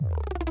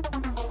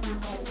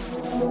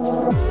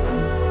Hello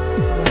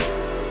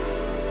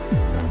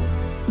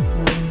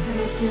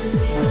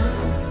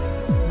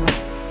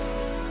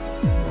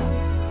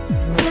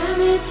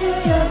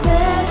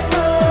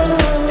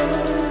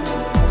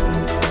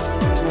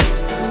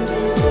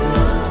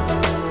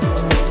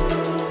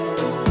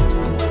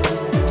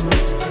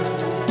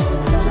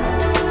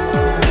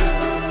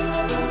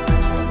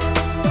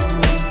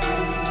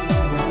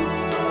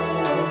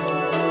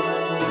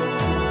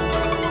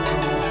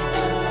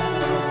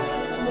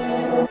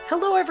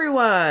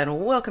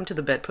everyone, welcome to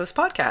the Bedpost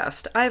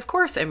Podcast. I of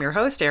course am your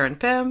host Erin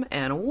Pym,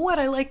 and what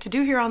I like to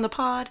do here on the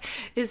pod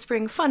is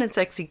bring fun and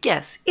sexy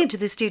guests into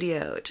the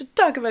studio to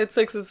talk about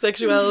sex and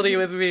sexuality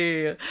with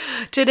me.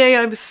 Today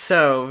I'm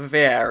so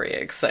very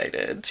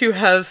excited to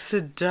have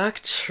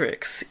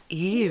Seductrix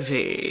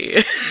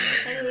Evie.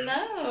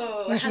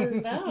 Hello.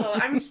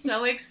 I'm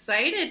so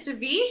excited to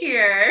be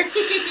here.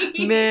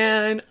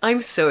 Man, I'm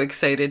so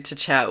excited to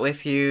chat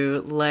with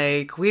you.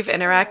 Like, we've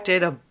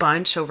interacted a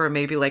bunch over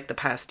maybe like the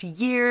past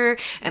year,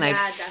 and I've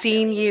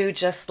seen you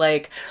just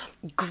like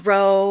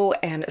grow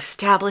and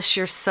establish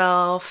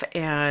yourself,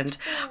 and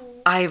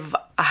I've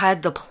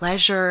had the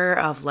pleasure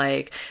of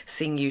like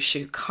seeing you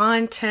shoot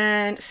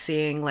content,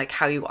 seeing like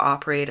how you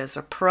operate as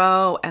a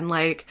pro, and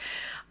like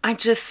I'm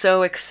just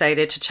so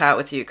excited to chat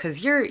with you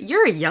because you're a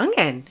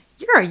youngin'.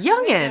 You're a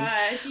youngin'. Oh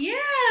my gosh. Yeah,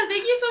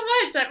 thank you so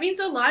much. That means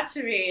a lot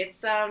to me.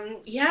 It's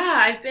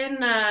I've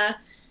been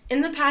in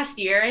the past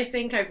year, I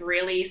think I've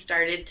really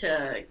started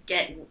to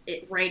get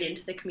it right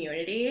into the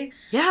community.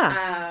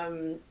 Yeah.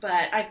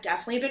 But I've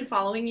definitely been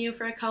following you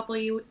for a couple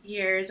of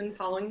years and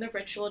following the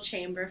Ritual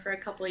Chamber for a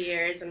couple of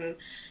years, and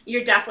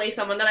you're definitely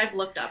someone that I've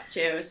looked up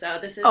to. So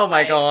this is oh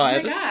my god.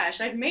 Oh my gosh,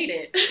 I've made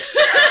it.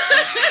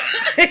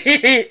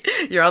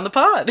 You're on the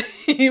pod.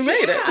 You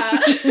made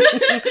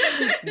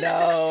it.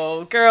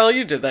 No, girl,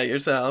 you did that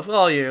yourself.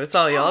 All you. It's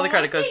all you. All the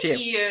credit goes to you.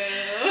 Thank you.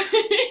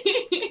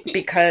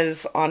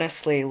 Because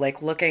honestly,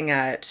 like looking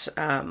at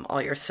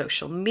all your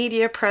social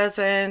media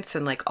presence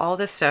and like all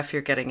this stuff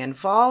you're getting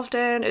involved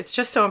in, it's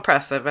just so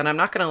impressive. And I'm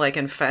not going to like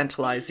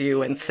infantilize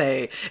you and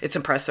say it's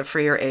impressive for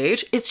your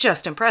age. It's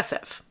just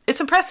impressive.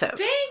 It's impressive.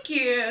 Thank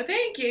you.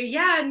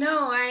 Yeah,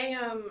 no,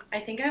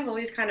 I think I've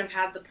always kind of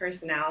had the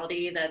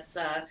personality that's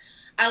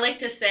I like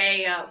to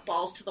say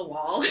balls to the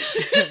wall.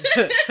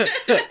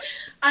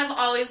 I've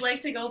always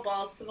liked to go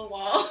balls to the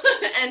wall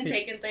and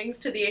taken things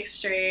to the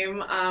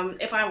extreme.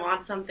 If I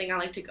want something, I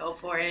like to go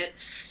for it.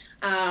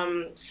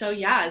 So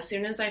yeah, as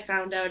soon as I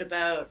found out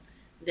about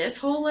this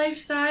whole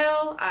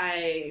lifestyle,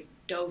 I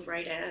dove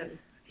right in.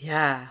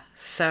 Yeah.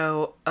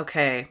 So,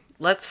 okay,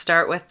 let's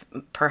start with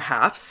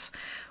perhaps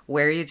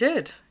where you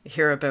did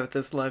hear about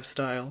this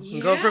lifestyle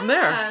and go from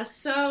there. Yeah,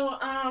 so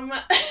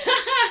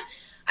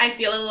I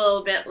feel a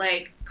little bit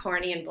like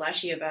corny and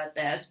blushy about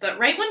this, but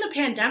right when the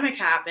pandemic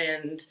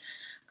happened,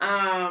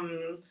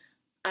 OnlyFans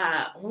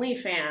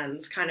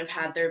kind of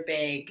had their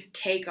big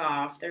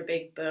takeoff, their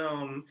big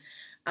boom,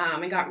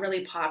 and got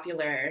really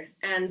popular.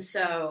 And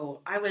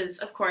so I was,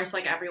 of course,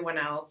 like everyone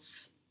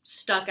else,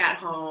 stuck at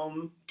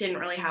home, didn't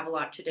really have a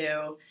lot to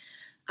do.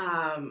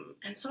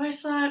 And so I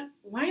thought,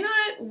 why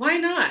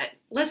not?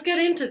 Let's get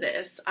into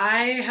this.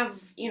 I have,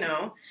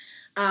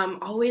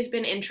 always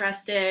been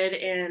interested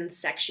in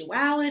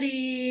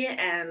sexuality,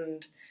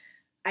 and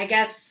I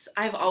guess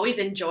I've always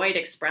enjoyed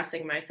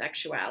expressing my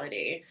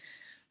sexuality.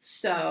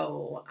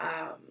 So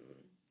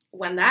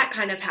when that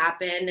kind of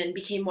happened and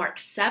became more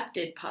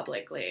accepted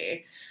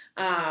publicly,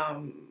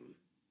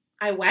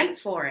 I went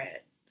for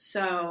it.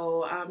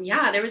 So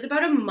there was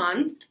about a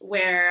month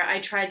where I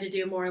tried to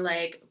do more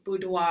like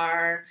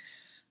boudoir.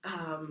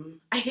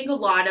 I think a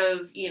lot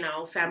of,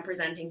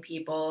 femme-presenting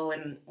people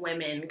and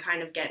women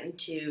kind of get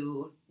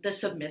into the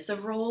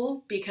submissive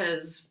role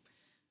because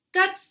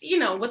that's,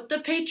 what the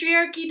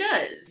patriarchy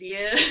does.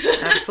 Yeah.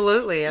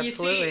 Absolutely. You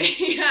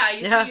see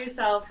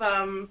yourself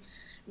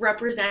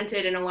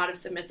represented in a lot of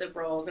submissive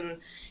roles and,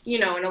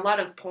 in a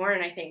lot of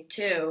porn, I think,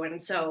 too. And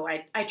so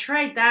I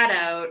tried that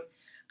out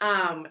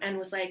and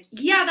was like,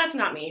 yeah, that's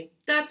not me.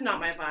 That's not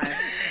my vibe.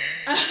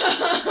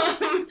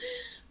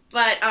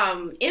 But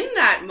in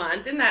that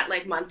month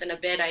and a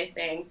bit, I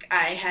think,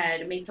 I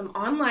had made some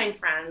online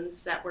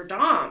friends that were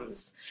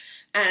doms.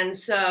 And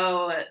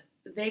so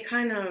they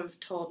kind of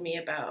told me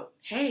about,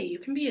 hey, you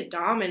can be a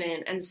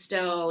dominant and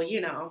still,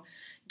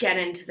 get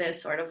into this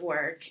sort of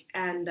work.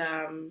 And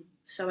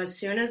so as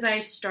soon as I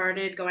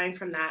started going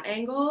from that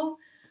angle,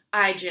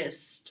 I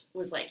just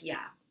was like,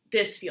 yeah,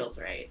 this feels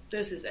right.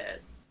 This is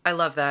it. I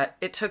love that.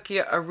 It took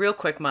you a real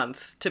quick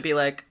month to be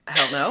like,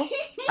 hell no,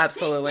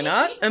 absolutely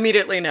not.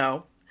 Immediately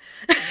no.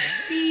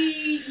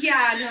 See,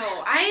 yeah,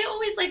 no. I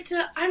always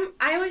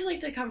like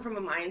to come from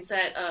a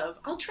mindset of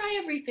I'll try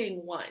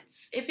everything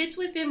once. If it's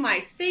within my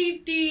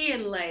safety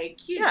and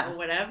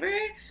whatever,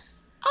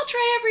 I'll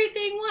try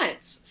everything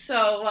once.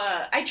 So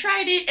I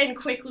tried it and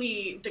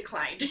quickly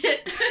declined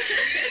it.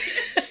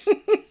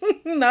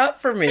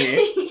 Not for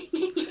me.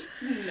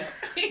 No.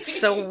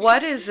 So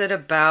what is it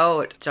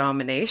about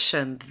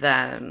domination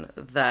then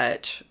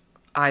that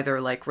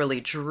either like really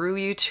drew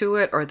you to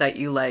it or that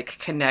you like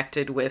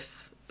connected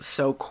with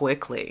so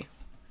quickly?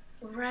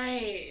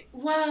 Right.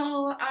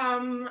 Well,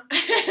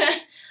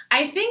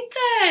 I think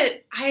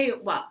that I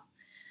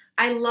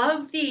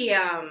love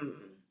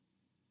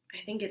I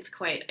think it's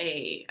quite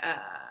a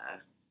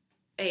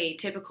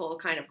typical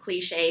kind of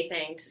cliche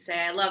thing to say.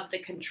 I love the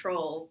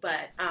control,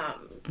 but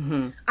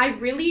I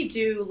really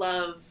do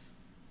love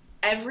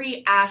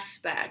every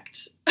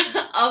aspect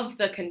of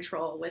the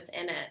control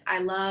within it. I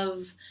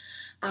love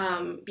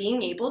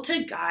being able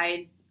to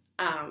guide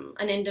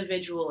an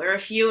individual or a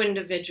few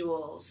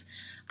individuals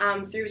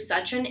through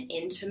such an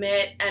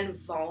intimate and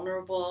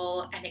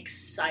vulnerable and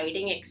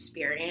exciting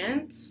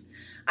experience.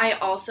 I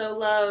also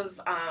love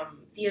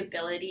the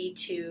ability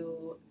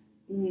to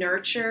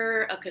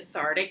nurture a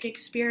cathartic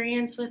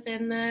experience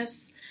within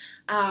this,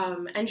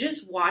 and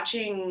just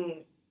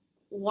watching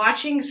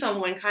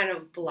someone kind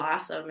of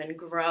blossom and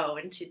grow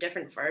into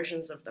different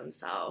versions of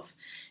themselves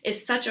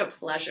is such a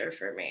pleasure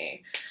for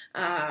me.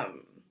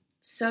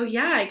 So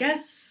yeah, I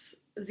guess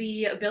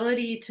the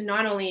ability to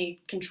not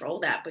only control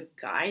that but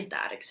guide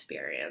that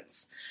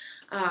experience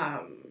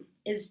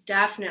is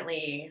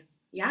definitely,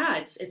 yeah,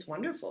 it's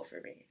wonderful for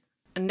me.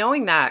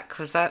 Knowing that,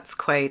 because that's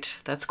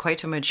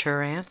quite a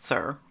mature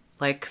answer.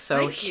 Like,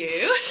 so Thank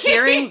you.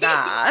 hearing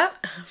that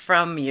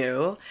from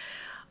you,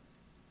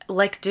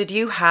 like, did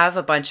you have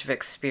a bunch of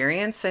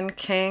experience in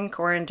kink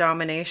or in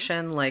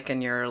domination, like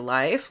in your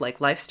life,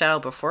 like lifestyle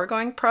before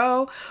going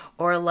pro,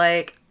 or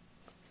like,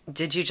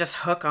 did you just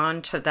hook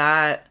on to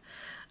that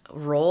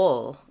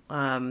role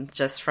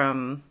just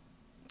from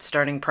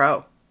starting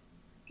pro?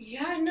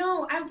 Yeah,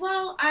 no,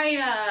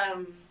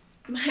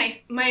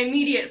 my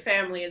immediate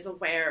family is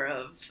aware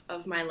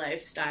of my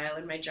lifestyle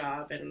and my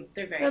job, and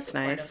they're very That's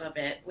supportive nice. of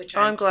it, which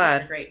I'm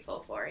glad. super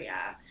grateful for.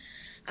 Yeah.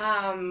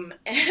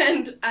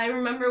 And I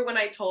remember when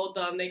I told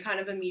them, they kind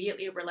of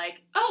immediately were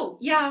like, "Oh,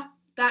 yeah,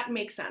 that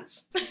makes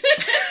sense."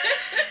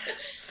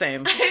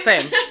 Same.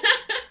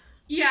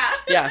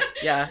 Yeah.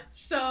 Yeah.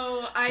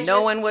 So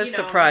No one was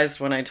surprised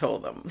when I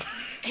told them.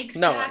 Exactly.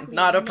 No one,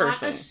 not a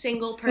person. Not a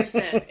single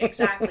person.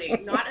 Exactly.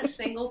 Not a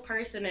single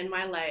person in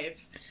my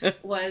life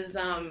was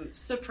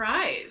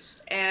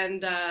surprised,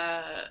 and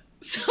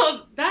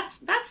so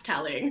that's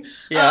telling.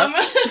 Yeah.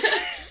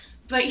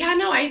 But yeah,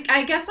 no,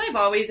 I guess I've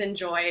always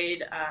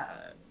enjoyed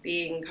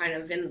being kind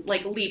of in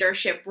like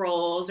leadership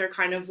roles or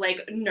kind of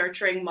like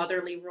nurturing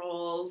motherly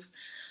roles.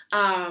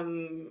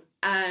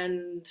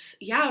 And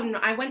yeah,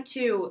 I went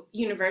to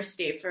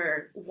university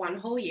for 1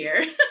 whole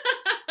year.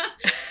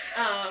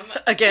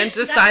 Again,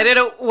 decided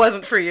it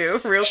wasn't for you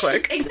real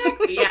quick.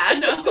 Exactly, yeah,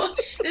 no.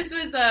 This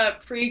was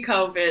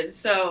pre-COVID,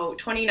 so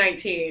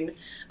 2019.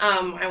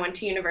 I went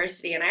to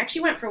university, and I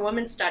actually went for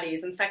women's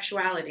studies and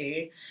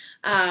sexuality.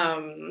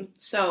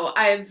 So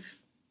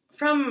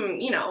from,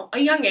 a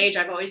young age,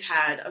 I've always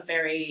had a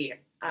very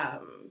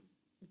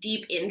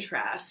deep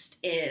interest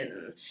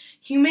in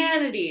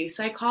humanity,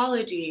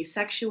 psychology,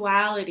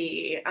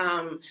 sexuality,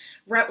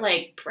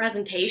 like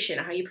presentation,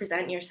 how you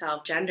present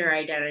yourself, gender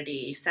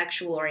identity,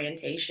 sexual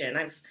orientation.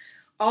 I've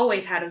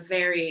always had a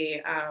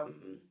very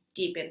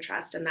deep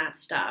interest in that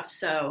stuff.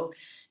 So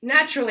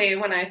naturally,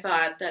 when I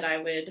thought that I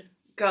would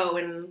go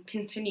and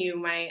continue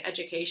my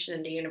education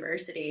into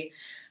university,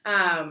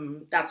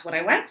 that's what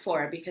I went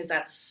for, because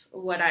that's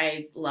what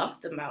I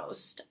loved the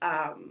most.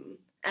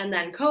 And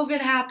then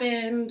COVID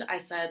happened. I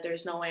said,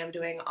 there's no way I'm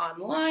doing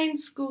online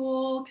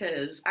school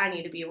because I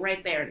need to be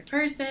right there in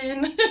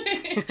person.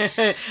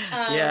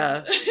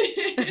 Yeah.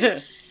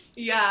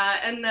 Yeah.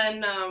 And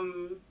then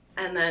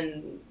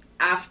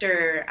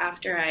after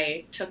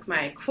I took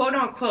my quote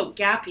unquote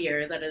gap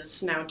year that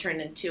has now turned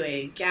into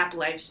a gap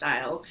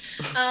lifestyle,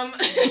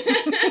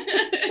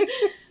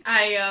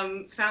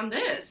 I found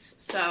this.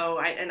 So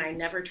I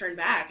never turned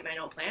back, and I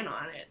don't plan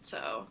on it.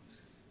 So.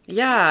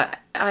 Yeah,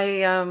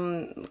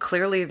 I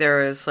clearly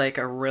there is like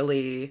a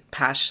really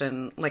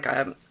passion, like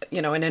an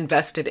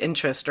invested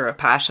interest or a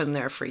passion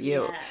there for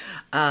you.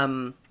 Yes.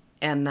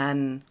 And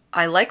then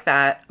I like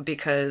that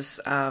because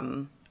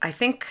I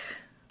think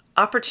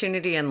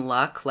opportunity and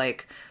luck,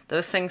 like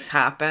those things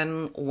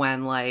happen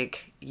when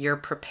like you're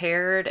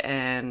prepared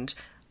and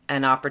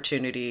an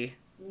opportunity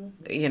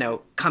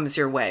comes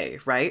your way,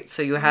 right?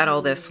 So you had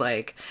all this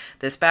like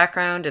this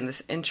background and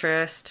this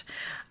interest,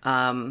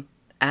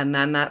 and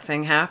then that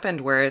thing happened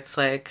where it's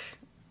like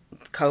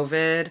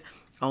COVID,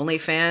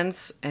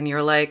 OnlyFans, and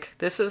you're like,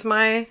 this is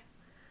my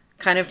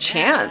kind of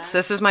chance.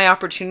 This is my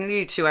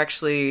opportunity to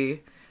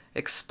actually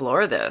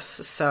explore this.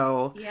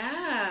 So,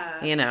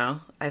 yeah,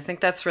 I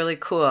think that's really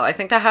cool. I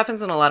think that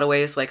happens in a lot of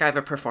ways. Like I have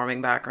a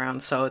performing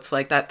background, so it's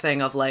like that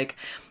thing of like,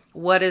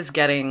 what is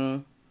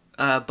getting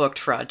booked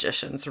for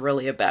auditions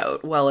really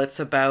about? Well, it's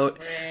about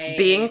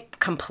being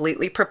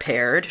completely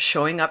prepared,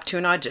 showing up to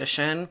an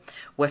audition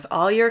with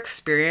all your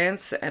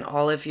experience and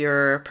all of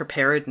your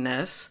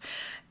preparedness.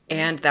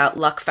 And that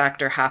luck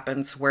factor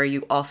happens where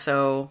you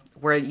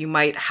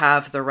might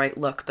have the right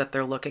look that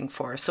they're looking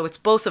for. So it's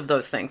both of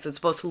those things. It's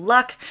both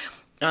luck,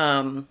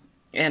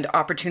 and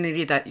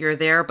opportunity that you're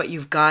there, but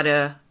you've got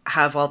to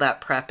have all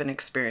that prep and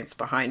experience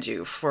behind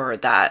you for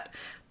that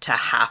to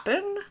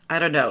happen. I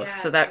don't know. Yeah,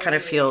 so that totally. kind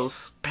of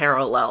feels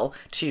parallel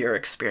to your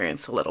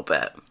experience a little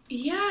bit.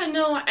 Yeah,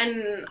 no,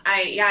 and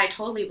I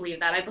totally believe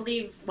that. I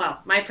believe,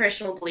 well, my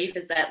personal belief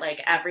is that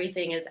like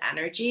everything is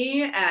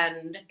energy,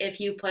 and if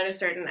you put a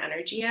certain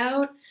energy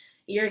out,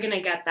 you're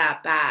gonna get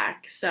that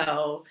back.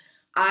 So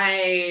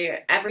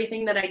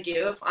everything that I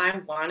do, if I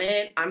want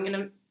it, I'm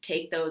gonna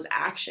take those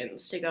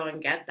actions to go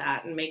and get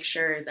that and make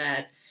sure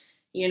that,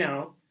 you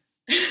know,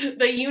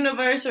 the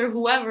universe or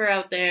whoever's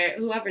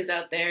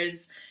out there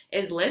is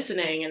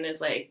listening and is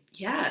like,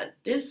 yeah,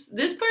 this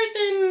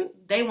person,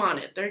 they want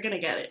it. They're gonna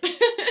get it.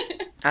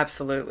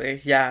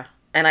 Absolutely. Yeah.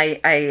 And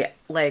I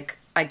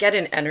get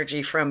an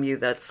energy from you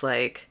that's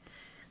like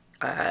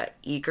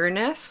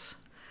eagerness,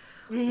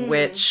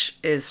 which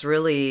is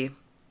really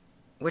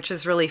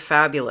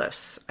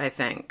fabulous, I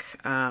think.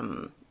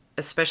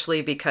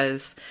 Especially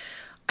because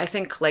I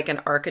think like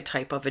an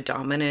archetype of a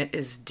dominant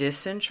is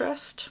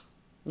disinterest,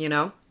 you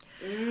know?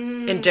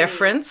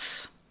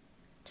 Indifference.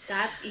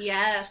 That's very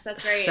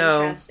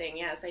interesting.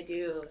 Yes, I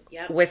do.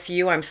 Yep. With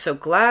you, I'm so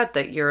glad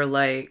that you're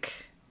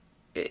like,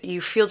 you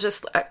feel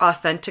just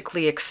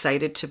authentically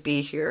excited to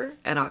be here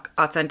and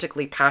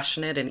authentically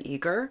passionate and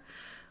eager,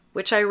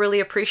 which I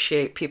really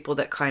appreciate, people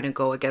that kind of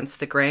go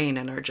against the grain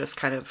and are just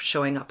kind of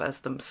showing up as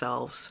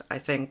themselves. I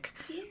think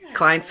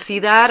clients see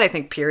that. I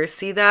think peers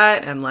see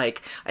that. And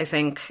like, I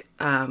think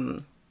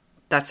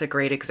that's a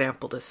great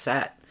example to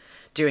set,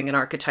 doing an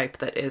archetype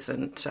that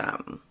isn't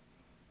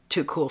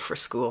too cool for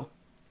school.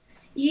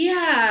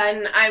 Yeah,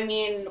 and I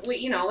mean,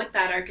 with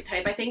that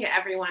archetype, I think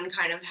everyone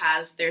kind of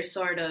has their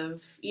sort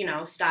of,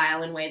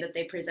 style and way that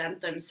they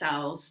present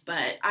themselves.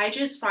 But I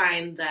just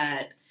find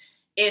that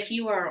if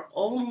you are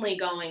only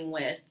going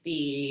with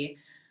the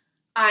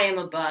I am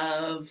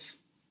above,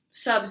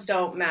 subs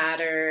don't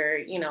matter,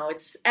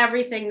 it's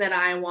everything that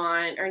I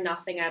want or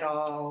nothing at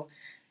all.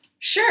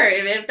 Sure,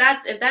 if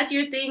that's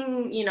your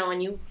thing,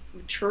 and you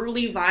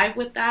truly vibe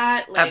with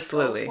that, like,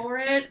 absolutely, go for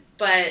it.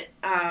 But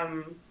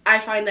I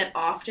find that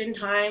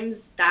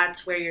oftentimes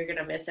that's where you're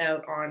gonna miss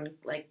out on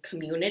like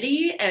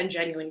community and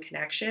genuine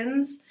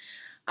connections.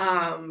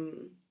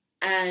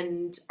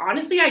 And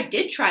honestly, I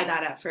did try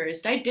that at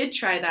first. I did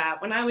try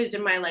that when I was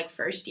in my like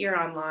first year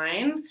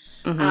online.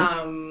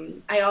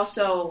 I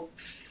also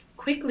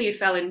quickly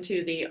fell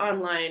into the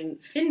online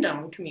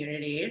findom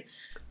community.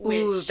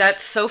 Ooh,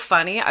 that's so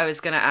funny. I was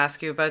going to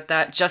ask you about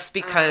that, just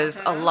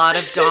because a lot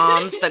of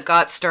doms that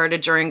got started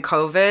during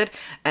COVID,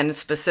 and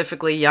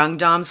specifically young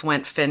doms,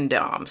 went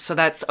findom. So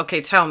that's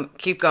okay.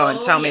 Keep going.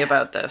 Tell me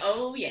about this.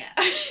 Oh yeah.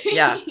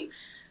 Yeah.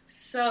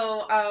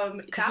 So,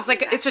 because it's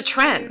like it's a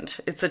trend.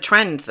 It's a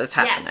trend that's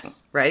happening,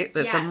 right?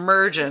 This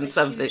emergence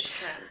of the.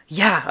 Trend.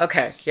 Yeah.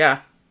 Okay. Yeah.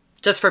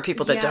 Just for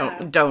people that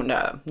don't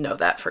know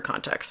that, for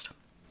context.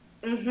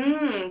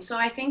 So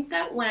I think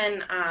that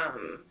when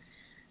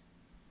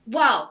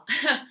well,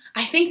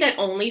 I think that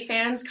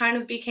OnlyFans kind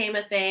of became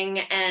a thing,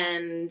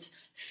 and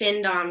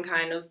Findom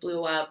kind of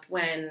blew up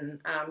when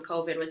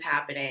COVID was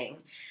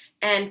happening.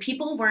 And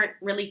people weren't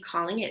really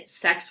calling it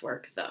sex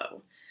work,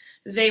 though.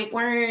 They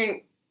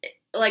weren't,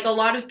 like, a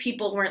lot of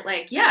people weren't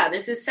like, yeah,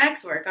 this is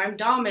sex work, I'm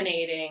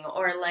dominating,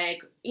 or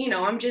like,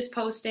 I'm just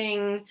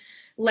posting,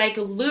 like,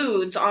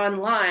 lewds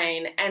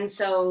online. And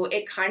so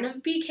it kind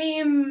of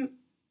became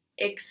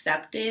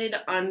accepted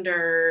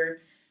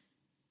under...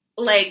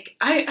 like,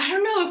 I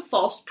don't know if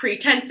false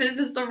pretenses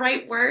is the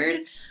right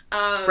word.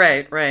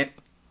 Right.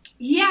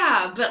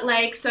 Yeah, but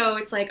like, so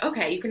it's like,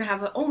 okay, you can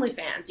have an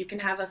OnlyFans, you can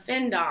have a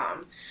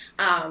Findom,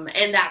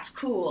 and that's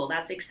cool,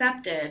 that's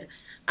accepted.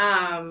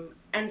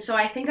 And so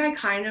I think I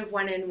kind of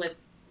went in with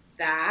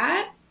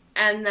that,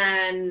 and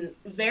then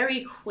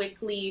very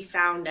quickly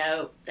found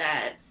out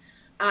that,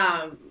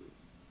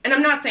 and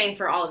I'm not saying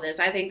for all of this,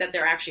 I think that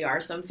there actually are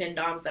some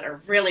Findoms that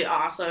are really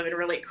awesome and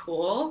really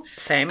cool.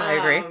 Same, I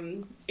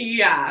agree.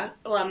 Yeah.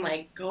 Well, I'm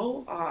like,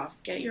 go off,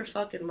 get your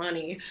fucking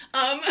money.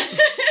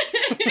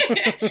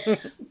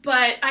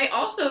 But I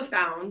also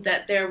found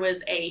that there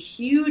was a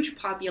huge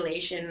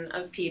population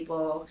of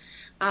people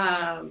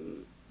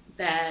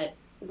that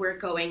were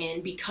going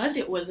in because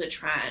it was a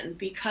trend,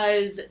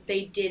 because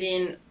they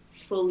didn't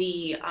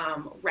fully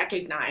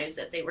recognize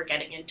that they were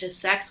getting into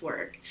sex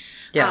work.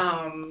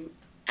 Yeah.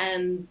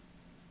 And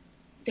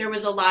there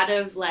was a lot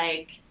of,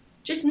 like,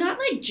 just not,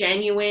 like,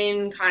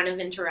 genuine kind of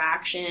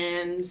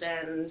interactions,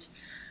 and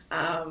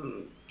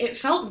it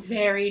felt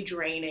very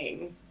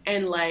draining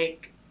and,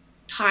 like,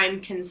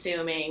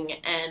 time-consuming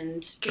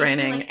and...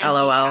 draining, like,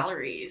 LOL.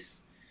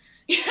 Calories.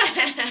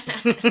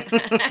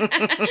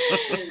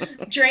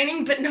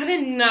 Draining, but not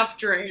enough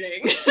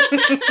draining.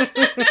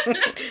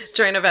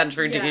 Drain of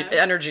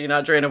energy,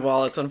 not drain of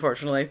wallets,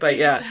 unfortunately. But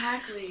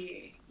exactly.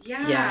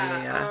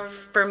 Yeah.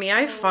 For me,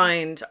 I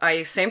find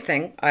same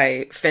thing.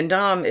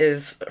 Findom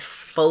is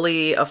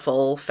fully a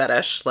full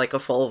fetish, like a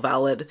full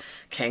valid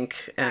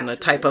kink and a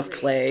type of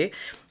play.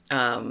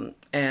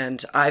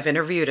 And I've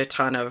interviewed a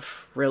ton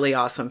of really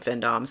awesome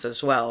findoms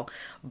as well.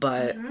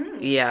 But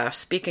yeah,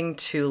 speaking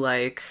to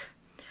like,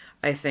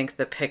 I think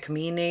the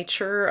pick-me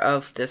nature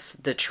of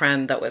the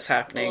trend that was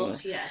happening. Oh,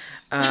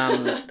 yes.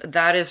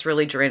 That is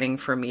really draining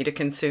for me to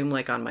consume,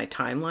 like on my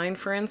timeline,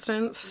 for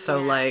instance.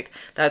 So like,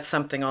 that's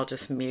something I'll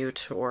just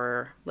mute,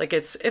 or like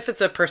if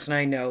it's a person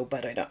I know,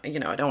 but I don't,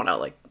 I don't want to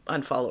like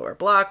unfollow or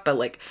block, but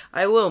like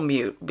I will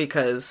mute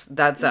because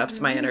that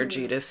zaps my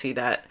energy to see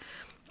that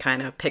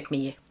kind of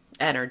pick-me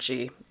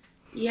energy.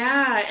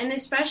 Yeah, and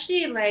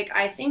especially like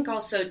I think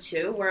also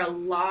too, where a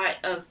lot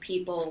of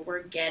people were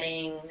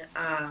getting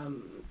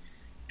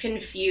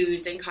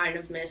confused and kind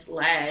of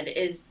misled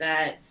is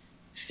that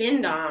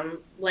findom,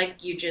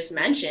 like you just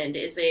mentioned,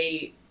 is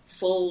a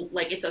full,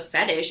 like it's a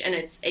fetish and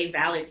it's a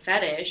valid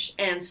fetish.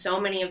 And so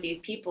many of these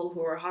people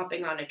who are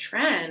hopping on a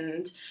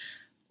trend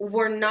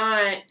were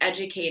not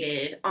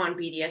educated on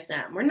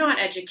BDSM. We're not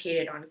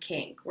educated on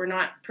kink. We're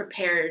not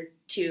prepared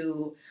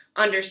to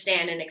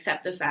understand and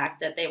accept the fact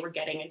that they were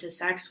getting into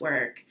sex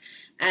work.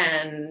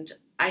 And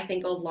I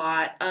think a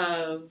lot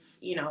of,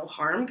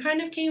 harm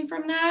kind of came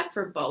from that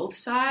for both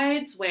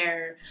sides,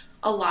 where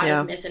a lot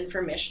of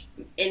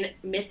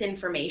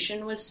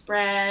misinformation was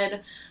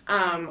spread.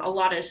 A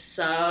lot of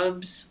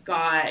subs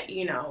got,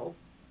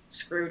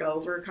 screwed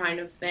over kind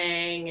of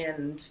thing.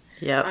 And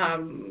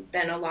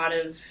then a lot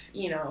of,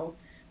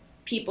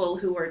 people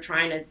who were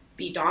trying to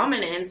be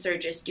dominants or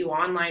just do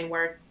online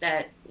work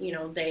that,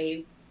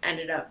 they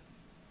ended up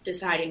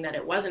deciding that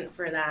it wasn't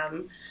for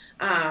them,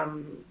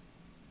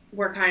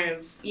 were kind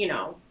of,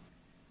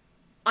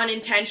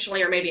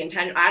 unintentionally or maybe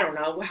intentionally, I don't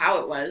know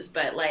how it was,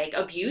 but like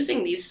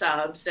abusing these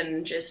subs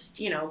and just,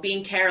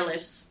 being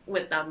careless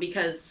with them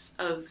because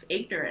of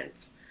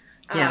ignorance.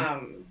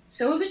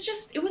 So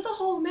it was a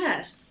whole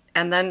mess.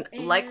 And then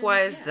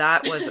likewise,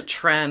 that was a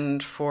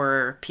trend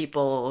for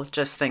people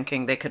just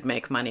thinking they could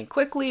make money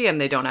quickly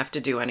and they don't have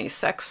to do any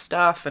sex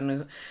stuff.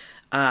 And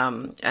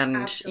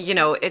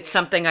Absolutely. it's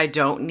something I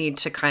don't need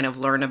to kind of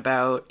learn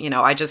about.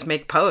 I just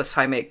make posts.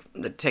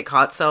 Take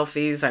hot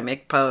selfies. I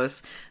make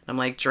posts. I'm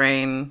like,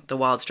 drain the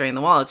wallets, drain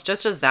the wallets.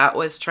 Just as that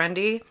was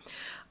trendy,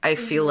 I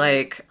feel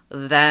like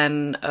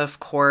then, of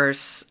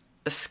course,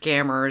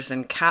 scammers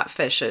and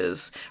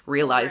catfishes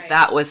realized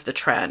that was the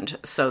trend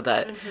so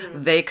that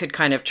they could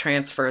kind of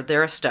transfer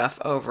their stuff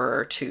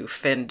over to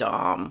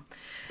Findom.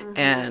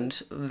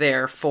 And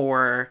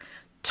therefore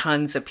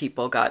tons of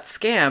people got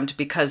scammed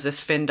because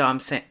this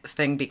Findom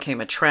thing became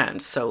a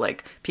trend. So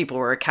like people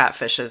were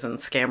catfishes and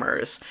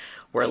scammers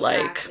were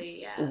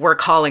were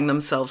calling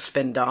themselves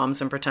Findoms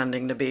and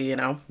pretending to be,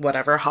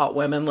 whatever, hot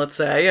women, let's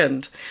say.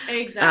 And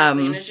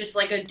and it's just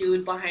like a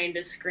dude behind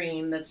a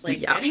screen that's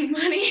like getting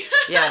money.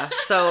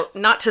 So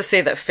not to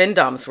say that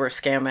Findoms were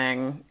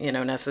scamming,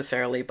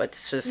 necessarily, but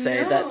to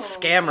say that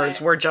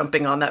scammers were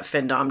jumping on that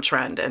Findom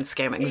trend and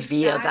scamming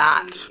via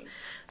that.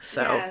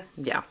 So,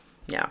 yeah.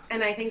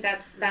 And I think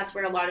that's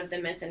where a lot of the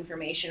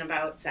misinformation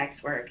about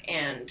sex work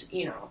and,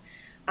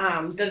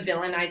 the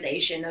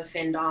villainization of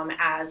Findom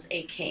as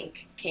a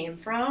kink came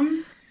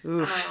from.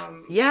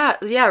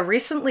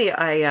 Recently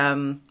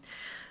I,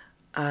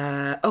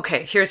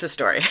 okay, here's a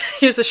story.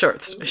 Here's a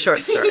short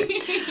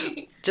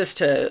story. Just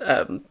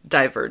to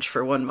diverge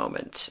for one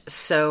moment.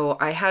 So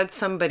I had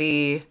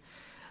somebody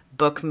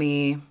book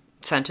me,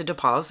 sent a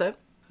deposit,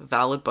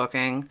 valid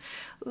booking.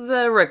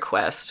 The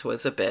request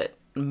was a bit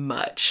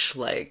much.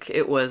 Like,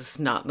 it was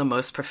not the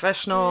most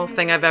professional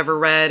thing I've ever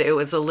read. It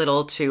was a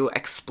little too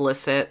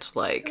explicit,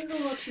 like... It was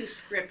a little too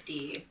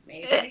scripty,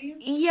 maybe.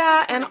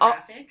 And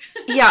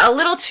a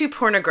little too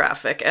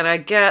pornographic. And I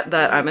get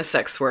that I'm a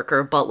sex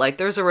worker, but, like,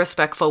 there's a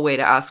respectful way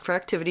to ask for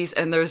activities,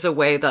 and there's a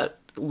way that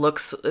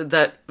looks,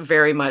 that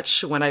very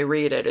much, when I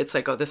read it, it's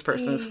like, oh, this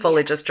person is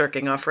fully just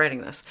jerking off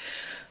writing this.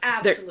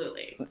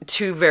 Absolutely. They're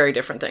two very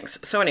different things.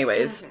 So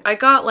anyways, I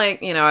got,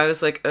 like, I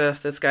was like, ugh,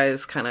 this guy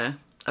is kind of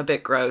a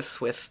bit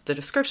gross with the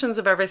descriptions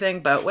of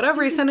everything, but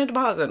whatever, he sent a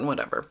deposit and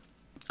whatever.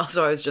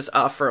 Also, I was just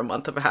off for a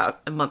month and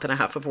a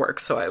half of work,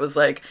 so I was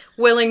like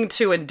willing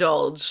to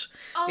indulge,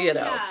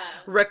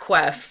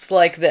 requests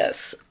like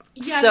this.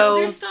 Yeah, so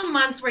there's some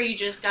months where you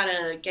just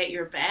gotta get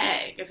your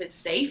bag. If it's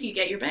safe, you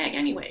get your bag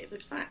anyways.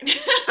 It's fine.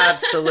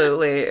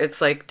 Absolutely.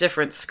 It's like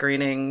different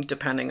screening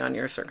depending on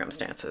your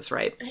circumstances,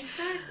 right?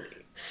 Exactly.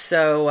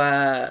 So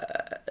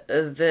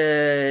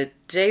the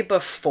day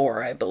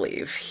before, I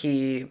believe,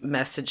 he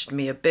messaged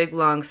me a big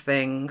long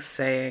thing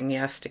saying he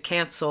has to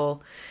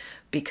cancel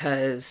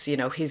because,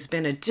 he's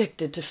been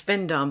addicted to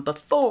Findom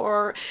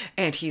before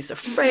and he's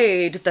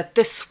afraid that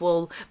this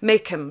will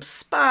make him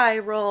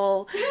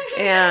spiral.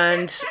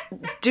 And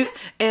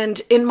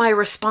in my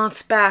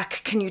response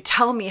back, can you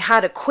tell me how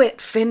to quit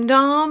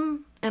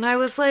Findom? And I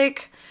was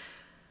like,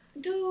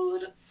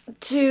 dude,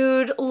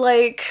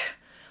 like...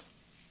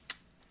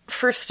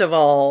 First of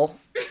all,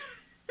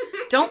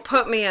 don't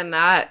put me in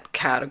that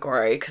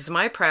category because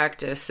my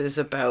practice is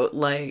about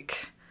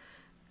like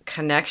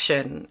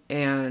connection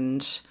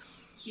and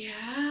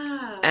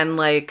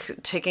like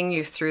taking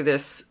you through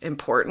this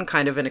important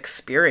kind of an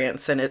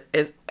experience, and it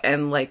is,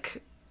 and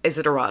like is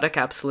it erotic?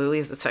 Absolutely.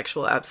 Is it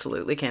sexual?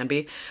 Absolutely can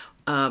be.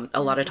 A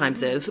lot of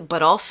times is.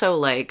 But also,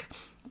 like,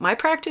 my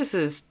practice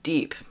is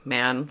deep,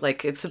 man.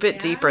 Like, it's a bit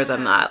deeper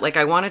than that. Like,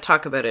 I want to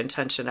talk about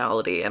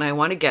intentionality, and I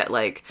want to get,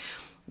 like,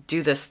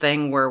 do this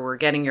thing where we're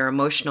getting your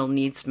emotional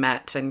needs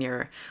met and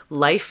your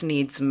life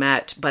needs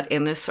met, but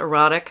in this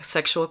erotic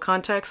sexual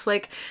context.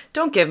 Like,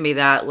 don't give me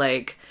that,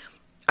 like,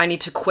 I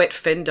need to quit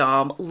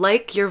findom,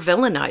 like you're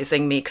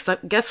villainizing me, because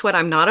guess what?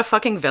 I'm not a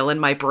fucking villain.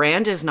 My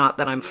brand is not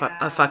that I'm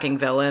a fucking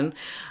villain.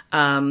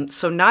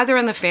 So neither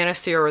in the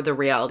fantasy or the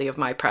reality of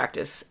my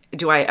practice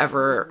do I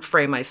ever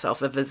frame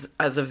myself as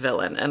a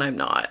villain, and I'm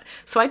not.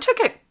 So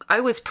I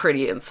was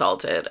pretty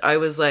insulted. I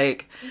was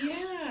like,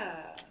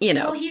 you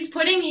know. Well, he's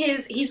putting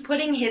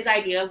his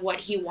idea of what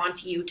he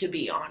wants you to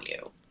be on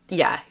you.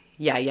 Yeah.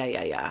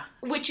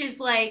 Which is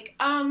like,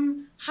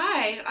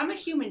 hi, I'm a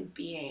human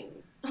being.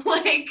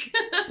 Like,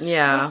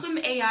 not some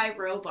AI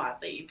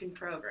robot that you can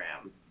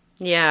program.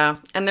 Yeah,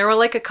 and there were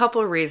like a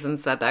couple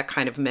reasons that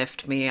kind of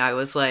miffed me. I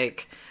was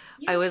like,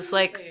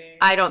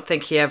 I don't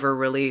think he ever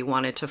really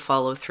wanted to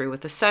follow through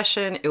with the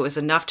session. It was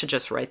enough to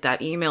just write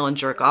that email and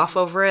jerk off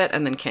over it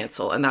and then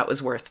cancel, and that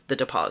was worth the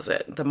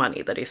deposit, the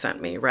money that he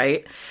sent me,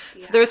 right?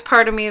 Yeah. So there was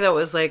part of me that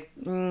was like,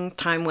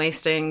 time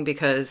wasting,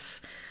 because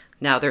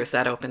now there's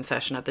that open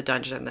session at the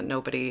dungeon that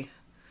nobody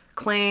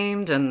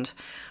claimed, and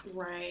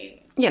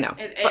you know,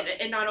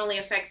 it not only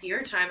affects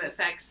your time, it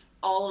affects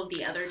all of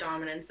the other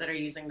dominants that are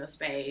using the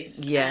space.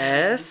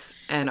 Yes,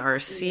 and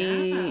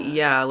RC,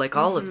 like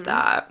all of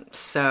that.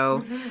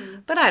 So,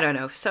 but I don't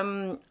know.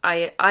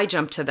 I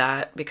jumped to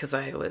that because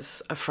I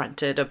was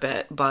affronted a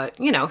bit. But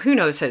you know, who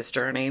knows his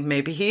journey?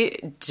 Maybe he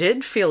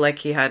did feel like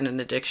he had an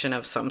addiction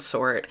of some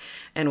sort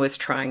and was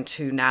trying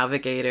to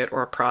navigate it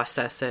or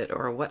process it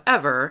or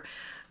whatever.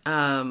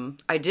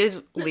 I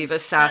did leave a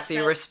sassy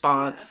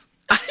response.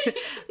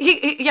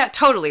 Yeah,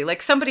 totally.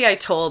 Like somebody I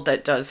told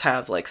that does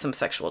have like some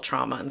sexual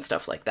trauma and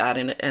stuff like that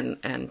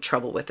and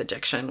trouble with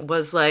addiction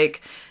was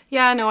like,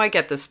 yeah, no, I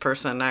get this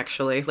person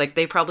actually. Like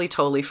they probably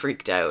totally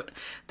freaked out.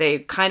 They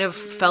kind of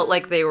felt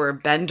like they were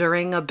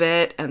bendering a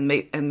bit and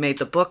made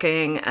the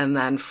booking and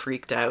then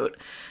freaked out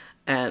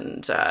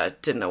and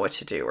didn't know what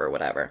to do or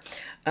whatever.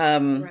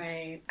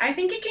 Right. I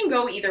think it can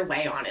go either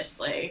way,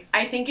 honestly.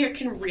 I think it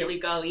can really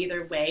go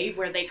either way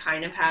where they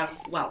kind of have,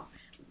 well,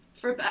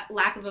 for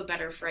lack of a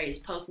better phrase,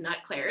 post-nut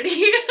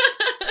clarity.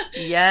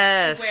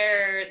 Yes.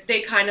 Where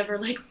they kind of are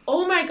like,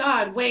 oh my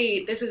God,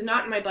 wait, this is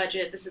not in my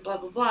budget. This is blah,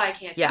 blah, blah. I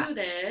can't do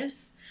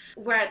this.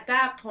 Where at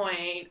that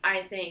point,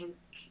 I think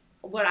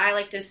what I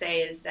like to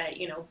say is that,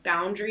 you know,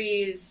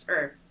 boundaries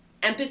or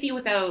empathy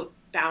without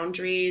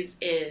boundaries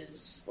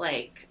is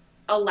like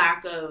a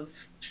lack of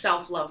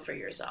self-love for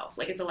yourself.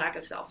 Like it's a lack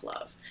of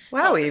self-love.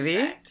 Wow,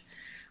 Evie.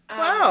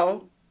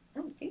 Wow.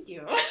 Oh, thank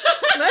you.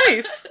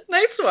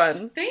 Nice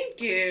one.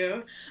 Thank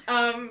you.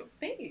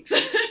 Thanks.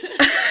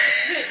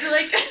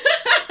 Like,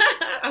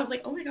 I was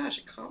like, oh my gosh,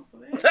 a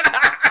compliment.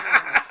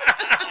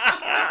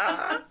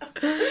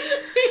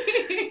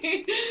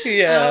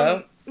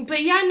 Yeah.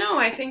 But yeah, no,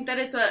 I think that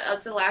it's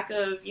a lack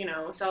of, you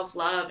know,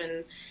 self-love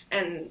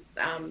and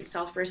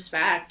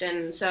self-respect,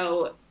 and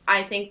so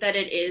I think that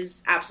it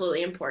is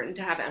absolutely important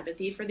to have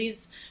empathy for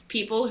these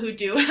people who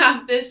do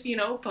have this, you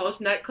know,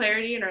 post-nut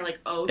clarity and are like,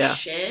 oh,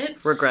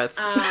 shit. Regrets.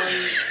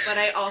 But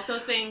I also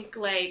think,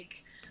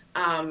 like,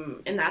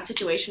 in that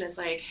situation, it's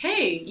like,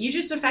 hey, you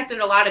just affected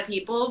a lot of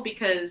people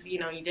because, you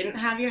know, you didn't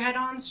have your head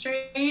on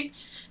straight,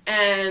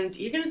 and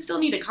you're going to still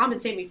need to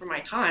compensate me for my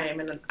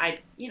time, and I,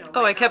 you know.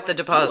 Oh, I kept the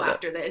deposit.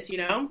 After this, you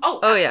know? Oh,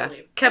 absolutely.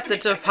 Yeah. Kept the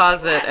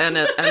deposit, and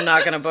I'm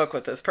not going to book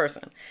with this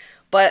person.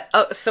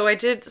 But, so I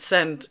did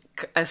send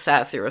a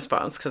sassy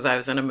response because I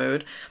was in a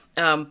mood.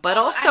 But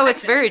also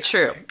it's very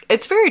true.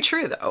 It's very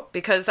true, though,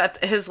 because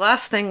his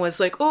last thing was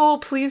like, oh,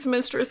 please,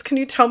 mistress, can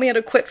you tell me how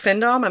to quit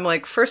findom? I'm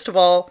like, first of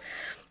all,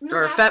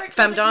 or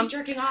femdom. Like he's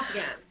jerking off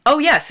again. Oh,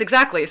 yes,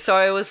 exactly. So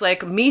I was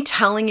like, me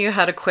telling you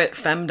how to quit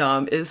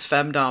femdom is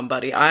femdom,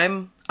 buddy.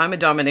 I'm a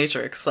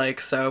dominatrix.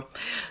 Like, so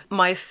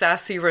my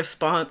sassy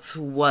response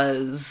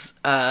was,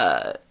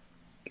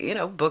 you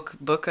know,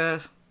 book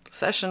a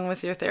session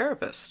with your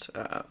therapist.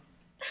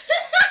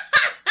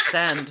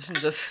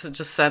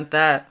 Just sent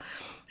that.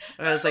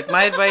 I was like,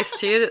 my advice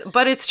to you,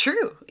 but it's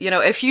true. You know,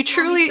 if you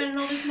truly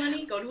spending all this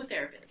money, go to a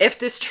therapist. If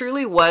this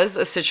truly was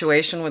a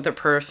situation where the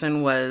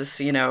person was,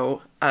 you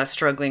know,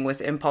 struggling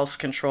with impulse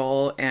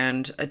control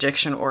and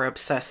addiction or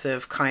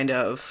obsessive kind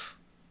of,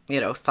 you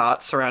know,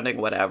 thoughts surrounding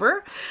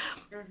whatever,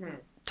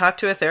 talk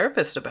to a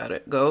therapist about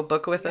it. Go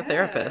book with a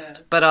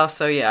therapist. But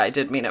also, I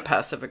did mean it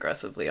passive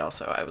aggressively.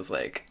 Also, I was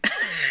like,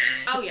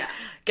 oh yeah.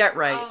 Get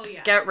right. Oh,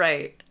 yeah. Get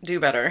right. Do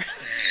better.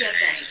 Get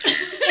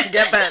bent.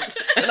 Get bent.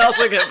 And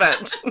also get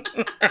bent.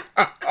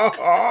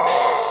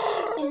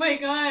 Oh my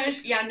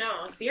gosh. Yeah,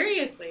 no.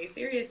 Seriously.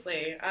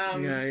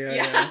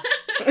 Yeah.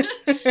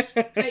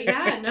 But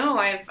yeah, no,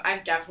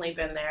 I've definitely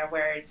been there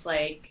where it's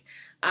like,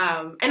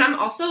 And I'm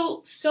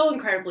also so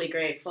incredibly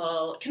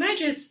grateful. Can I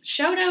just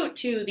shout out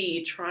to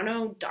the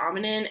Toronto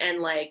dominant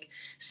and like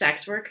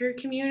sex worker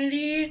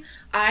community?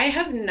 I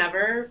have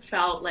never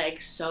felt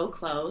like so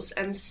close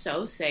and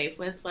so safe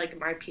with like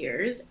my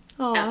peers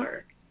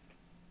ever.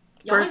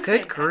 We're a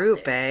good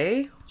group,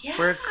 eh? Yeah.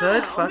 We're a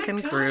good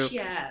fucking group.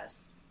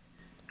 Yes.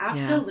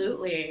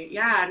 Absolutely.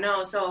 Yeah,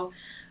 no, so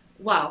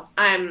well,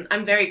 I'm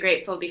very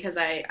grateful because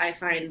I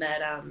find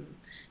that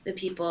the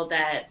people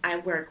that I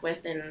work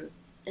with in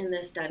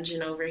this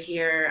dungeon over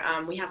here,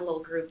 we have a little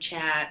group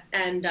chat,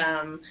 and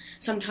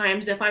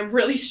sometimes if I'm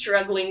really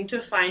struggling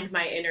to find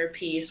my inner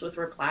peace with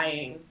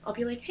replying, I'll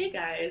be like, hey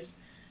guys,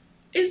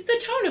 is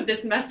the tone of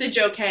this message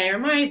okay, or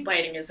am I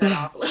biting his head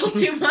off a little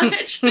too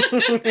much?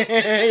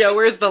 Yeah,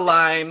 where's the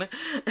line?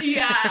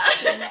 Yeah.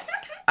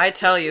 I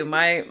tell you,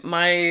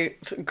 my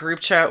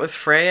group chat with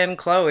Freya and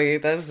Chloe,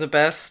 that is the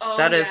best.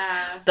 That is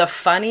the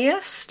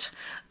funniest.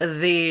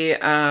 The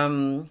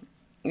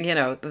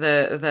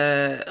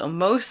the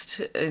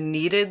most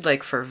needed,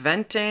 like, for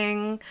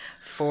venting,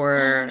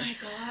 for oh my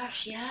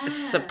gosh, yes.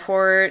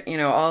 support,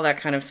 all that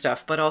kind of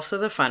stuff. But also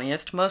the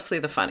funniest, mostly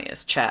the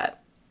funniest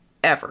chat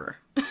ever.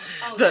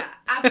 Oh, yeah,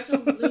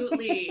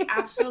 absolutely,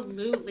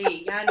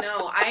 absolutely. Yeah,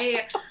 no,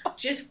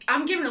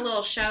 I'm giving a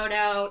little shout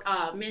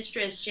out,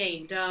 Mistress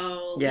Jane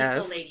Doe,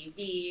 yes. Lady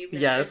V,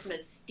 yes.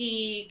 Mistress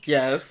Mystique,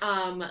 yes.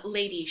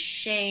 Lady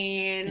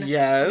Shane,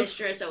 yes.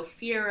 Mistress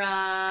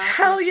Ophira,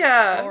 hell Mistress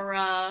yeah,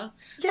 Aurora,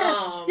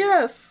 yes,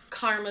 yes,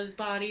 Karma's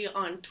Body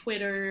on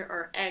Twitter,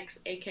 or X,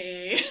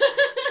 aka.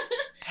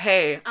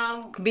 Hey,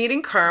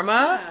 meeting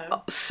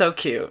Karma, so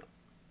cute.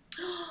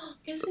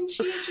 Isn't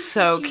she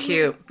so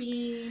cute?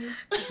 Bean?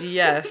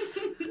 Yes,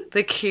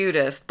 the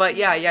cutest. But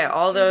yeah,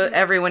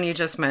 everyone you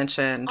just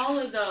mentioned, all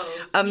of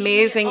those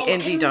amazing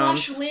indie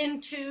doms, Lush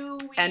Lynn too.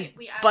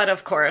 But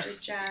of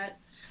course, yes.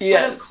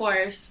 But of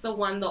course, the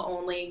one, the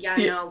only. Yeah,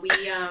 no,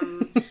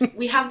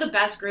 we have the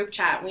best group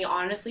chat. And we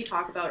honestly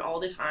talk about all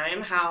the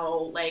time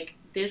how like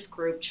this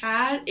group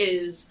chat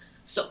is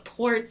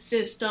support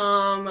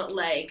system.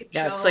 Like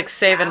it's like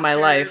saving my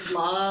life.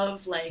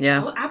 Love,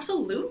 oh,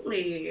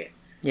 absolutely.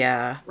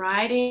 Yeah.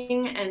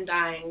 Riding and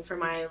dying for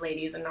my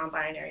ladies and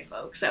non-binary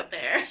folks out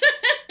there.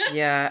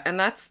 Yeah, and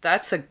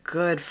that's a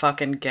good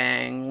fucking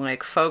gang.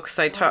 Like, folks,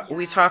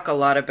 we talk a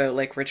lot about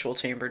like ritual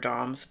chamber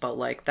doms, but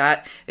like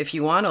that, if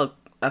you want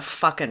a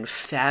fucking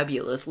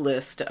fabulous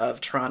list of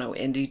Toronto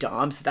indie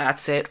doms,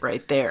 that's it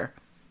right there.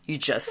 You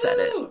just said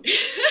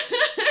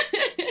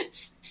it.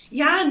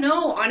 Yeah,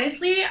 no,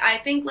 honestly, I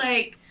think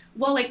like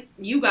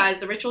you guys,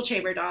 the ritual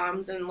chamber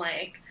doms, and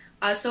like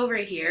us over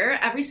here,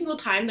 every single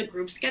time the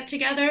groups get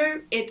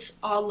together, it's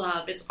all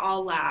love, it's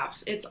all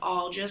laughs, it's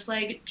all just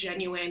like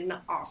genuine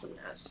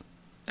awesomeness.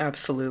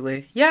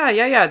 Absolutely.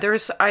 Yeah.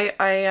 There's,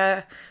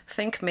 I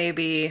think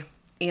maybe,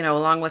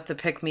 along with the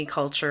pick-me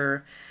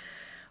culture,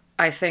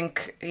 I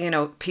think,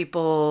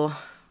 people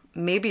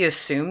maybe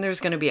assume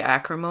there's going to be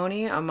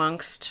acrimony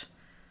amongst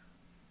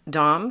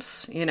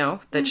doms,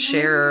 that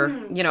share,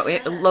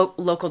 yes.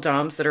 Local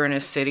doms that are in a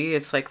city.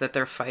 It's like that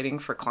they're fighting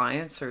for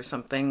clients or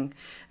something,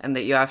 and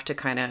that you have to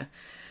kind of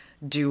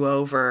do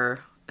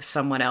over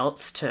someone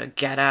else to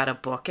get at a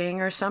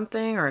booking or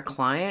something, or a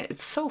client.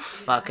 It's so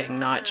fucking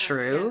not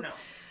true.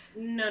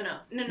 No.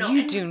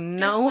 You do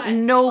know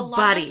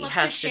nobody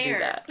has to do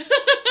that.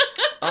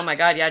 Oh my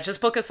God, yeah,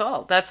 just book us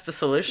all. That's the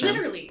solution.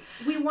 Literally.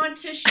 We want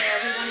to share,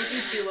 we want to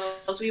do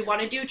duos, we want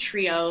to do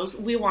trios,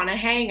 we want to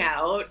hang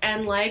out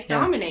and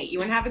dominate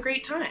you and have a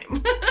great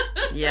time.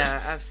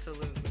 Yeah,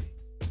 absolutely.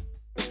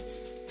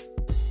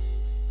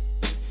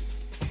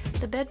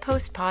 The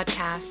Bedpost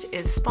Podcast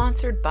is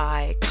sponsored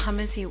by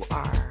Come As You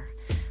Are.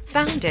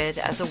 Founded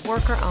as a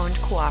worker-owned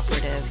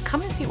cooperative,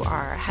 Come As You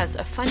Are has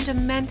a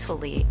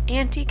fundamentally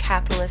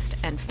anti-capitalist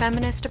and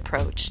feminist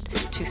approach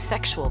to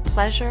sexual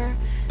pleasure,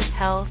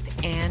 health,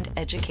 and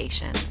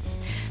education.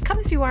 Come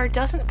As You Are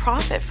doesn't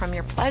profit from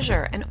your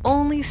pleasure and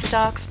only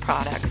stocks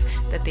products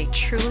that they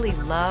truly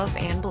love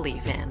and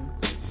believe in.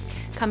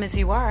 Come As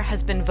You Are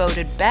has been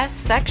voted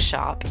best sex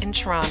shop in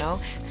Toronto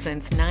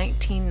since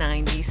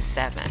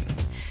 1997.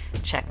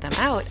 Check them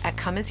out at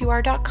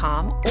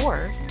comeasyouare.com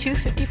or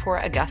 254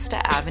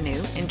 Augusta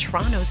Avenue in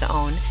Toronto's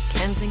own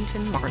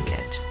Kensington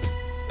Market.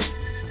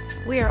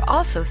 We are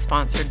also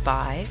sponsored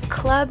by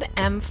Club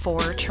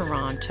M4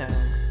 Toronto.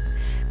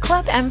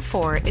 Club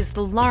M4 is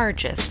the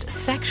largest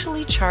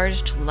sexually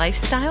charged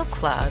lifestyle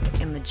club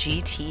in the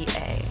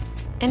GTA.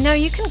 And now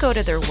you can go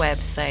to their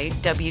website,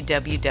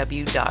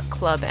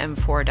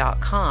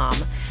 www.clubm4.com,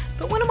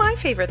 but one of my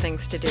favorite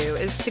things to do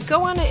is to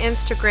go on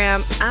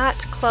Instagram at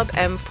Club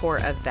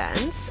M4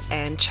 Events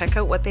and check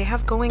out what they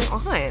have going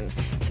on.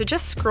 So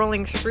just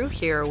scrolling through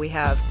here, we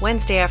have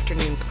Wednesday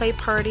afternoon play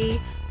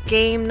party,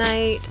 game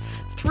night,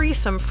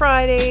 threesome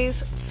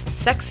Fridays,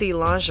 sexy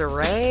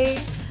lingerie,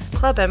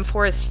 Club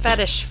M4's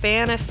fetish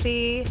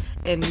fantasy,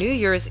 and New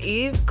Year's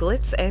Eve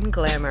glitz and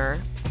glamour.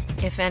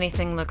 If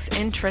anything looks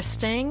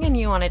interesting and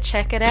you want to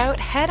check it out,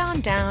 head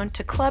on down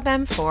to Club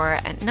M4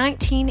 at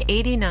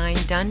 1989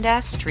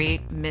 Dundas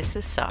Street,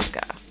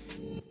 Mississauga.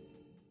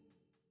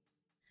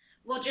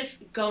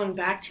 just going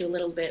back to a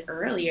little bit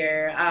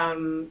earlier,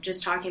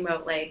 just talking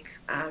about like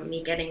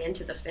me getting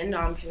into the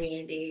Findom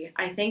community,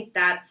 I think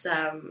that's,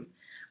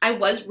 I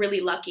was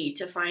really lucky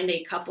to find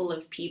a couple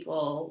of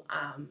people,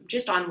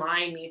 just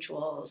online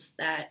mutuals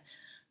that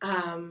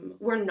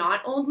were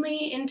not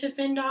only into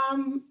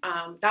Findom,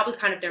 that was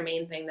kind of their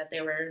main thing that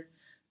they were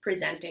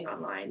presenting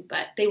online,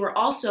 but they were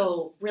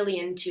also really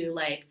into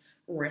like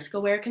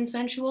risk-aware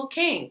consensual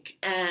kink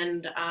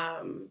and,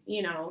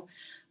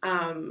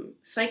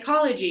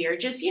 psychology, or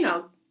just,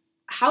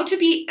 how to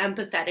be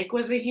empathetic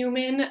with a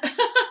human.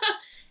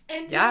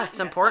 And yeah, it's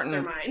important.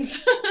 Their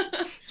minds.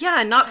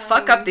 Yeah, and not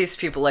fuck up these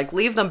people. Like,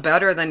 leave them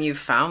better than you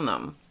found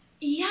them.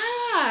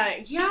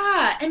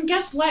 Yeah. And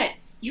guess what?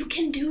 You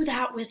can do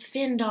that with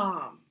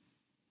Findom.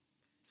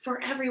 For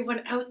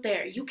everyone out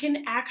there, you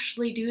can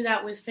actually do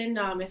that with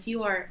Findom if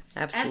you are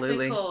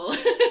ethical.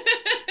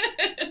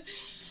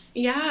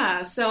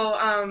 Yeah,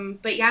 so,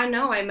 but yeah,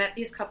 no, I met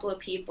these couple of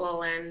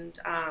people, and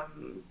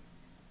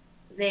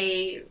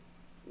they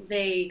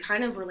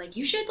kind of were like,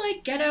 you should,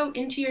 like, get out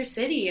into your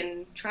city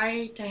and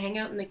try to hang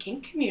out in the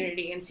kink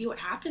community and see what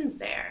happens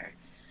there.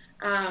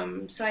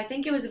 So I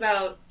think it was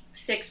about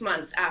 6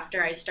 months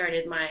after I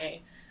started my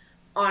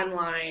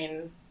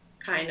online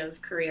kind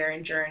of career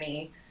and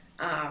journey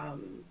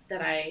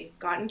that I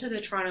got into the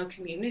Toronto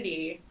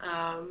community.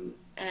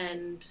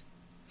 And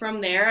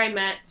from there, I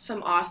met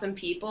some awesome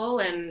people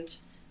and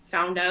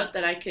found out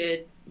that I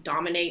could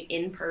dominate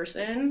in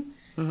person.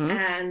 Mm-hmm.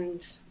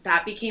 And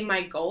that became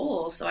my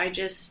goal. So I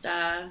just,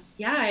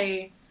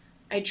 I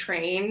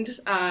trained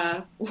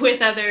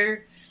with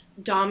other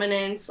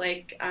dominants,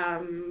 like,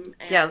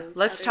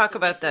 let's talk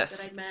about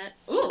this. That I met.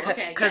 Ooh,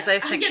 okay. Because I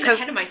think I'm getting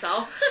ahead of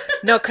myself.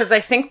 No, because I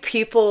think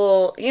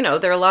people,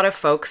 there are a lot of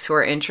folks who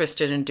are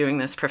interested in doing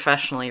this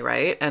professionally,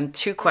 right? And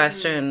two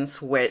questions,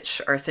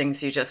 which are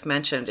things you just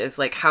mentioned, is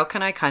like, how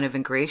can I kind of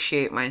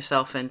ingratiate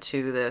myself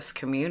into this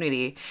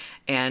community?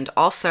 And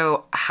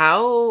also,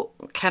 how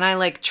can I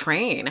like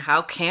train?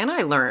 How can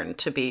I learn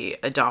to be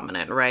a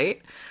dominant,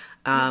 right?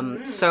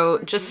 So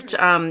just,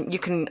 you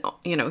can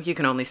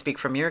only speak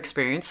from your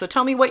experience. So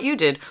tell me what you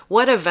did.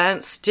 What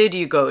events did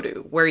you go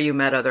to where you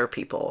met other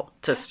people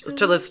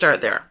let's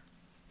start there.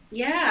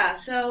 Yeah.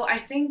 So I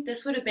think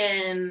this would have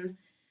been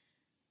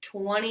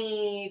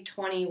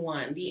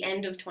 2021, the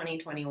end of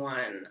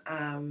 2021.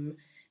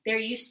 There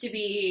used to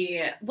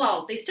be,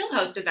 they still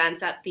host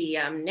events at the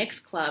Knicks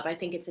Club. I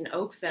think it's in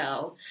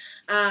Oakville.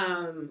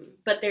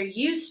 But there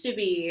used to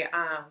be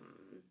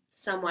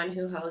someone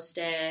who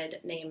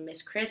hosted named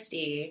Miss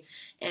Christie,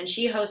 and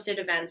she hosted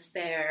events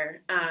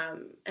there.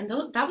 And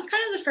that was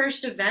kind of the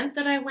first event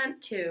that I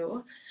went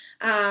to.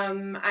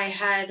 I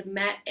had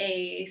met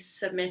a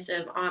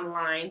submissive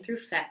online through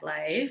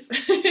FetLife.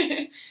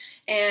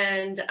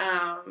 And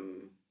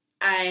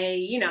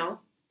I,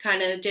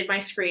 kind of did my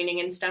screening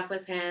and stuff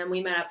with him.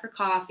 We met up for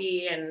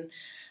coffee, and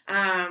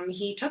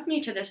he took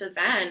me to this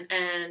event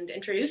and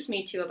introduced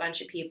me to a bunch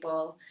of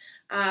people.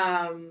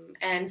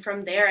 And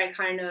from there,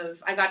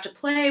 I got to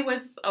play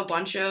with a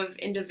bunch of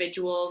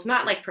individuals,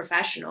 not like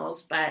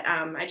professionals, but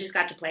I just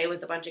got to play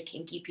with a bunch of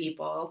kinky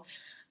people.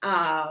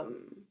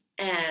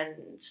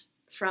 And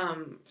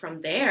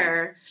from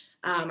there,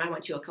 I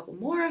went to a couple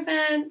more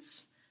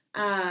events.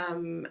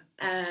 And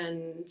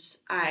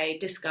I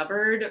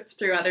discovered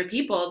through other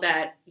people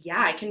that,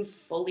 I can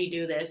fully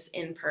do this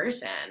in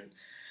person.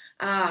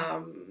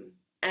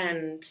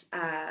 And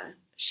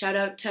shout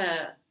out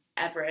to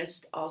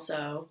Everest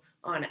also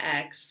on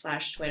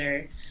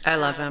X/Twitter. I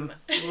love him.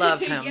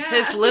 Love him. Yeah.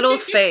 His little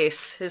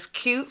face. His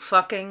cute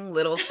fucking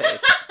little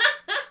face.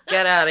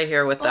 Get out of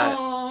here with that.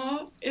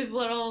 Aww, his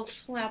little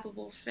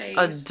slappable face.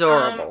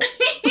 Adorable.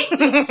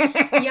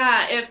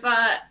 Yeah, if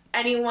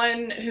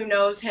anyone who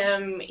knows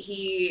him,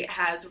 he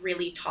has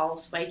really tall,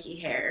 spiky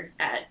hair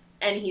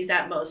and he's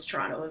at most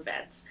Toronto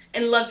events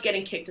and loves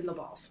getting kicked in the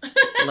balls.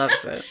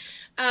 Loves it.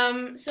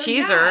 So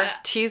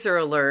teaser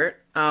alert.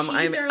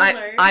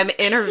 Alert. I'm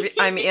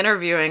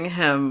interviewing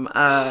him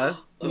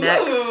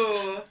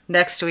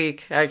next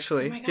week,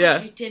 actually. Oh my gosh, yeah.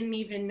 I didn't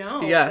even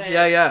know.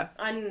 Yeah.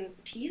 On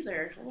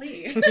teaser,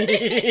 holy.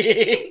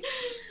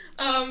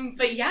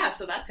 But yeah,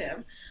 so that's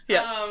him.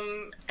 Yeah.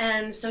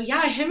 And so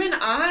him and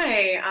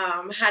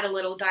I had a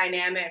little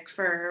dynamic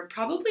for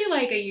probably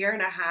like a year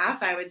and a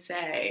half, I would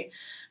say.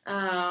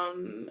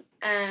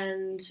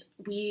 And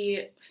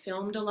we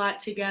filmed a lot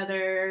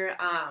together.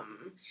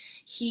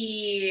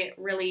 He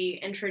really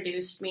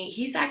introduced me.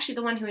 He's actually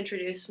the one who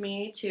introduced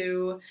me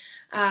to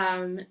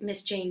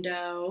Miss Jane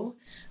Doe.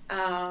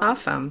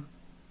 Awesome.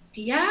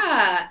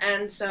 Yeah,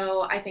 and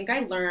so I think I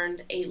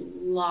learned a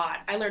lot.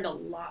 I learned a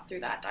lot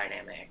through that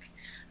dynamic.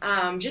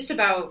 Just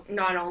about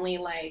not only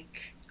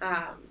like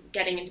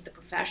getting into the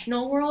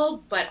professional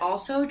world, but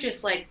also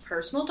just like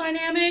personal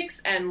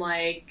dynamics and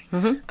like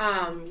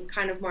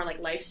kind of more like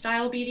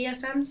lifestyle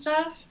BDSM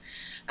stuff.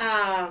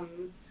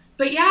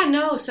 But yeah,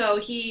 no, so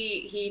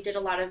he did a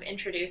lot of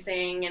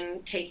introducing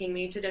and taking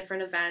me to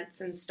different events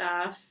and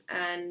stuff,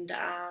 and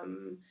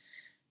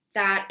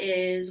that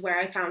is where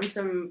I found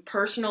some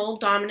personal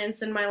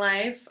dominance in my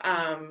life.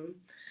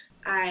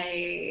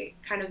 I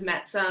kind of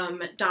met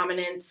some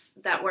dominants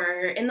that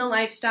were in the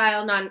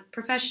lifestyle, not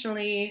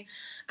professionally,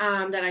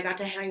 that I got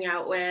to hang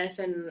out with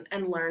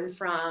and learn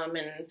from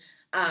and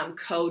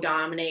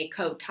co-dominate,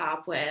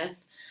 co-top with.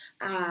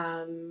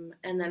 And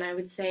then I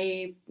would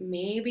say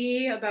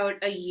maybe about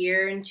a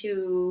year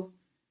into,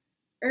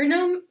 or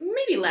no,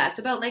 maybe less,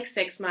 about like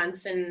 6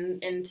 months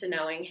into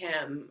knowing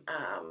him,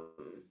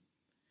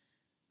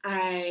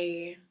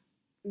 I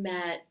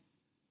met,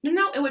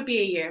 no, it would be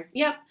a year.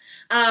 Yep.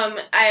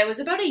 I was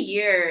about a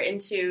year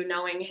into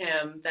knowing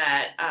him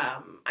that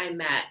I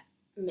met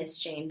Miss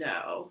Jane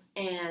Doe.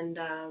 And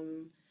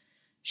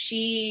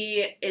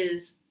she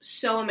is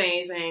so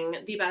amazing,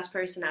 the best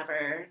person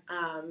ever,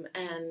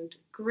 and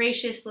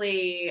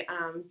graciously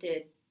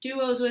did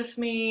duos with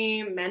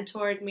me,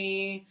 mentored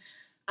me.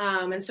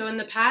 And so in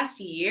the past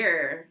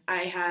year,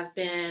 I have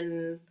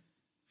been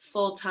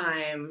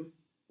full-time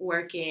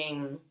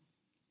working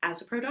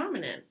as a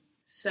pro-dominant.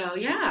 So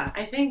yeah,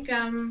 I think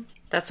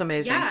that's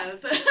amazing. Yeah,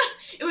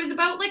 it was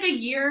about like a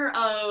year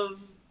of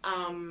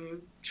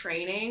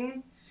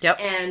training, yep,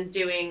 and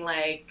doing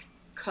like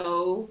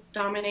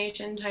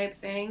co-domination type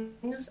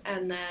things,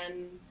 and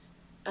then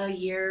a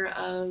year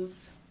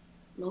of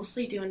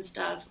mostly doing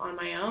stuff on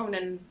my own.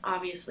 And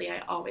obviously, I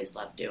always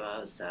loved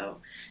duos, so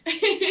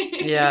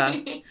yeah,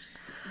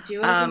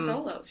 duos and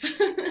solos.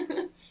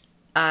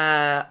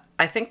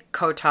 I think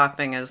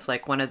co-topping is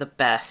like one of the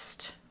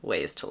best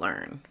ways to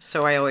learn.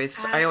 So I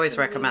always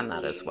recommend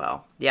that as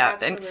well. Yeah.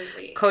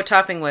 Absolutely. And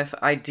co-topping with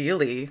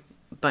ideally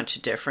a bunch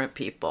of different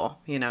people,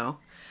 you know?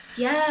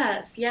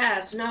 Yes.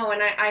 No,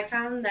 and I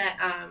found that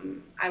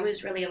I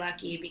was really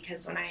lucky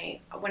because when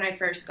I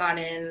first got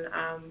in,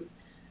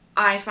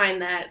 I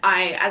find that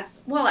I, as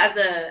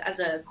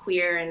a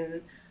queer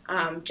and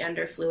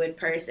gender fluid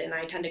person,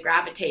 I tend to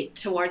gravitate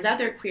towards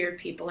other queer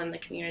people in the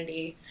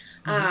community.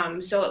 Mm-hmm.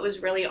 So it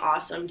was really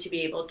awesome to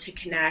be able to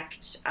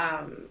connect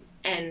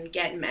and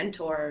get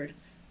mentored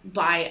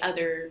by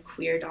other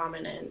queer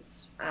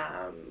dominants.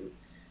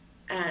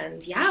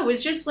 And yeah, it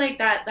was just like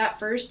that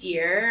first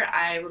year,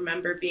 I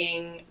remember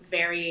being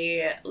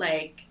very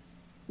like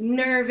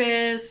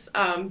nervous.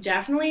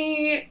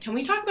 Definitely, can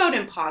we talk about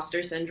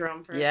imposter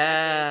syndrome for a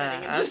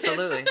second? Yeah,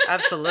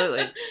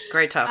 absolutely.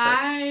 Great topic.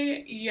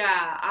 I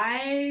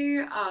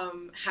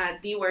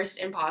had the worst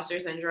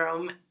imposter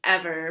syndrome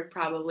ever,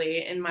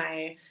 probably in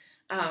my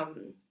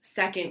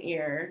second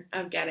year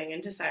of getting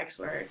into sex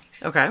work.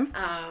 Okay.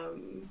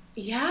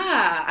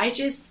 Yeah, I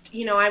just,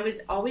 I was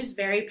always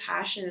very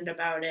passionate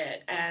about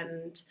it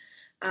and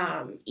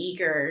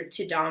eager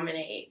to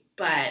dominate.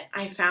 But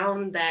I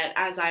found that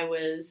as I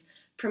was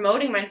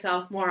promoting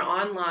myself more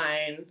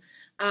online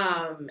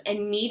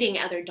and meeting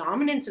other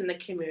dominants in the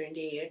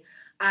community,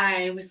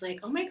 I was like,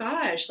 oh my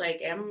gosh, like,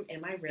 am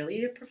I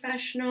really a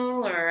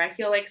professional? Or I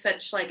feel like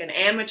such like an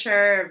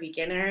amateur or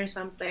beginner or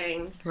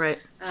something. Right.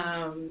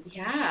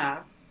 Yeah.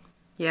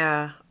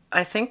 Yeah.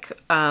 I think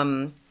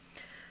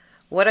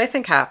what I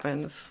think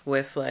happens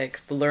with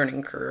like the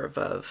learning curve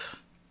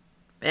of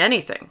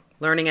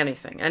learning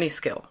anything, any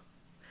skill,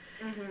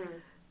 mm-hmm.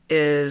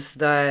 is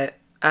that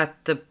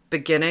at the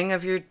beginning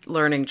of your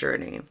learning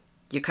journey,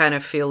 you kind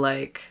of feel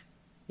like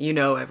you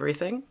know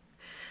everything.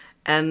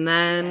 And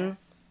then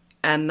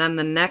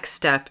the next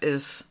step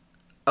is,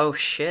 oh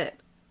shit,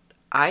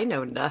 I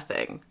know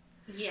nothing.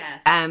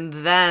 Yes. And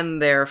then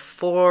there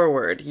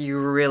forward, you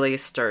really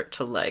start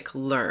to like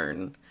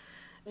learn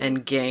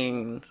and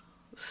gain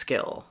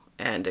skill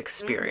and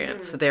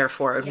experience. Mm-hmm.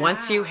 Therefore,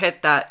 once you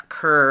hit that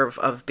curve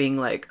of being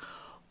like,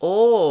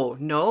 oh,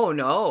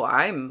 no,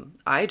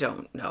 I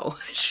don't know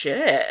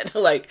shit.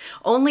 Like,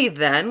 only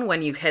then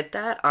when you hit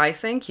that, I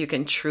think you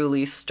can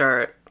truly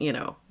start,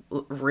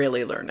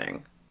 really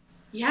learning.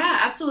 Yeah,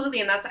 absolutely.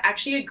 And that's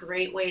actually a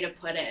great way to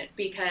put it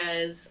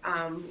because,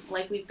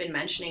 like we've been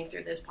mentioning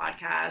through this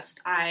podcast,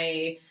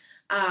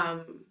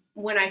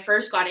 when I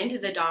first got into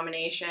the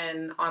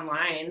domination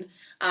online,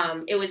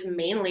 it was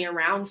mainly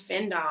around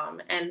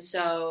FinDom. And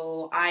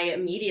so I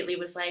immediately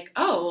was like,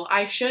 oh,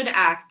 I should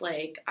act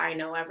like I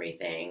know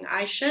everything.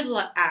 I should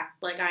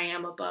act like I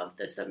am above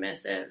the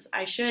submissives.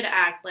 I should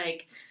act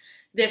like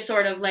this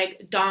sort of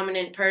like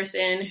dominant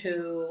person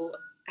who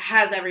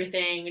has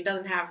everything and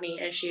doesn't have any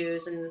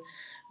issues and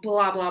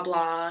blah, blah,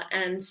 blah.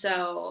 And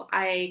so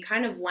I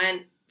kind of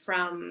went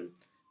from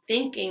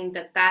thinking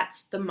that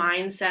that's the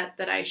mindset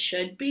that I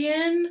should be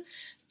in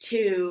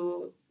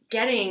to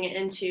getting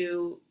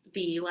into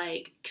the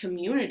like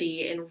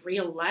community in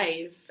real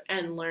life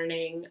and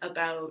learning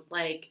about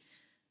like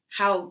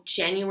how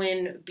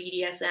genuine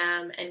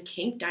BDSM and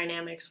kink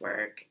dynamics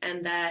work.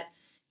 And that,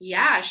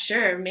 yeah,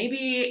 sure,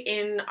 maybe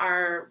in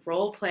our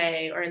role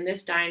play or in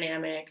this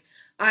dynamic,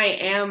 I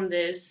am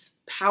this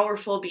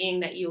powerful being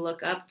that you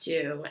look up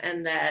to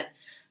and that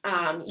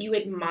you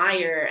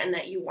admire and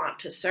that you want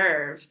to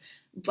serve.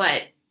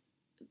 But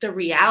the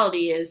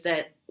reality is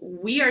that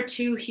we are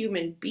two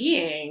human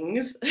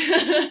beings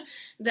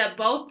that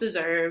both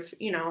deserve,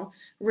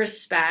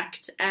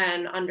 respect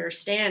and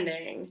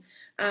understanding.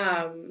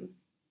 And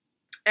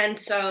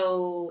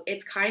so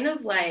it's kind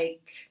of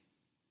like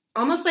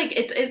almost like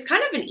it's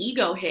kind of an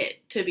ego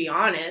hit, to be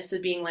honest,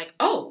 of being like,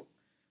 oh,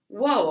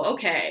 whoa,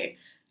 okay,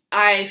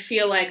 I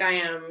feel like I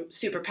am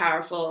super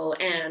powerful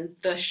and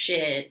the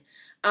shit.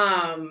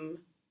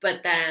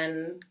 But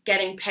then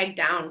getting pegged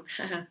down,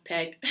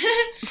 pegged.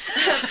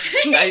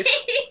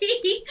 Nice.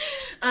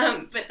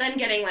 But then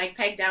getting like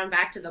pegged down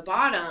back to the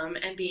bottom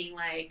and being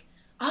like,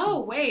 oh,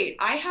 wait,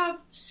 I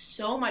have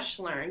so much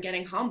to learn,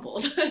 getting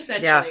humbled,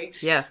 essentially.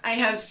 Yeah. I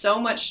have so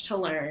much to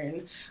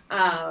learn.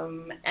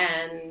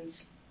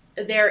 And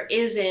there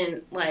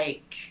isn't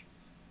like,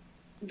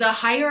 the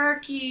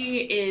hierarchy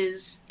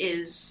is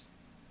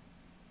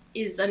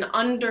an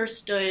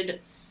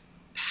understood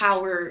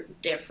power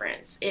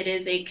difference. It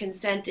is a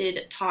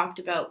consented, talked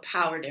about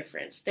power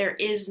difference. There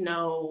is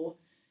no,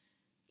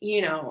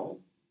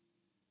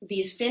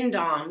 these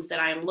findoms that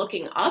I'm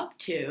looking up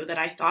to, that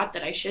I thought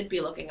that I should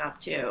be looking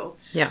up to.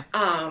 Yeah.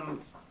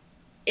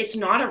 It's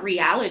not a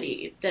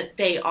reality that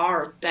they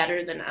are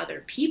better than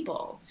other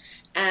people.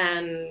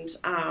 And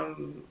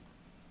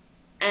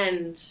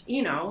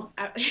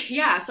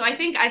yeah, so I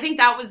think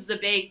that was the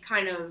big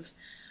kind of,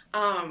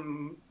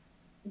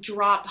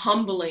 drop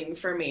humbling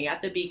for me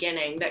at the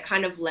beginning that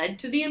kind of led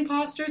to the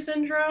imposter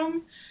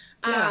syndrome.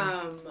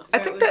 Yeah. I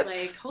think that's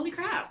like, holy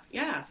crap.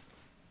 Yeah.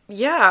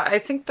 Yeah, I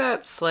think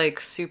that's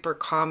like super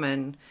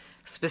common,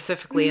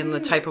 specifically in the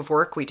type of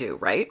work we do,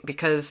 right?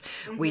 Because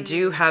we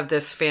do have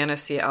this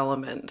fantasy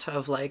element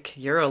of like,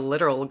 you're a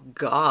literal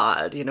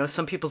god.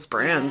 Some people's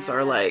brands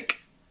are like,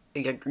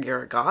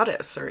 you're a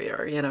goddess, or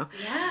you're,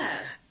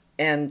 Yes.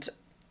 And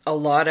a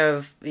lot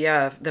of,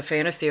 the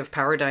fantasy of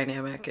power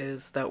dynamic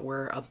is that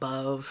we're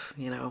above,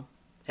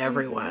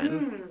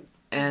 everyone.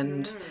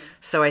 And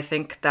so I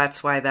think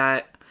that's why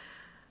that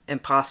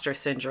imposter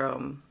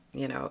syndrome,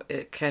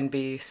 it can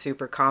be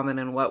super common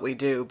in what we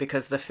do,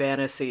 because the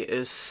fantasy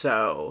is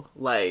so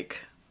like,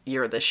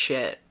 you're the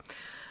shit.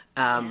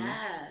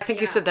 I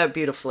think you said that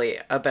beautifully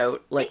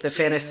about like the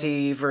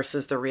fantasy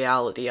versus the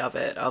reality of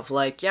it, of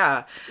like,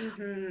 I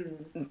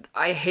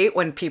hate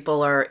when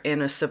people are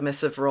in a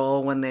submissive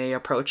role when they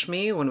approach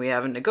me, when we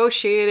haven't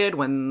negotiated,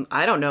 when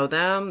I don't know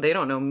them, they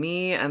don't know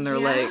me, and they're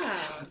like,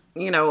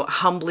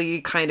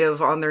 humbly kind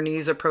of on their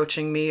knees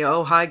approaching me.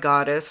 Oh, hi,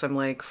 goddess. I'm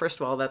like, first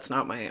of all, that's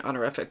not my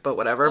honorific, but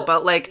whatever.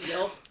 But like,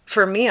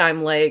 for me,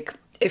 I'm like,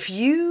 if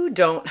you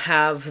don't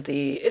have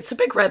it's a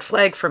big red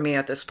flag for me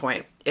at this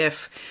point.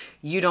 If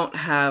you don't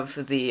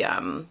have the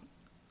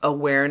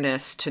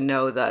awareness to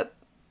know that,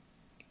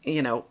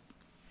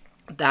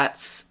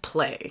 that's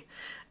play,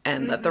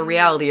 and that the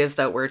reality is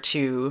that we're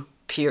two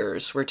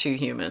peers, we're two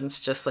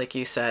humans, just like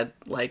you said,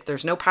 like there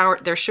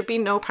should be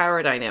no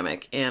power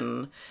dynamic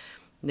in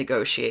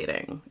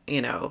negotiating,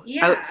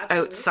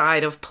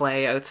 outside of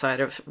play, outside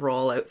of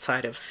role,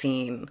 outside of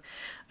scene.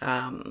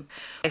 I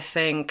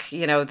think,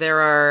 there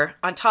are,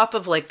 on top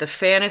of like the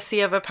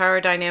fantasy of a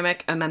power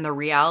dynamic, and then the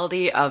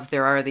reality of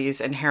there are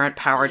these inherent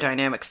power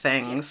dynamic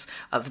things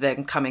of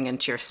them coming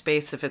into your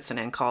space if it's an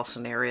in-call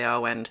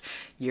scenario and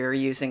you're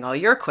using all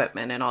your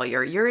equipment and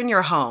you're in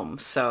your home.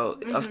 So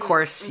of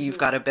course you've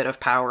got a bit of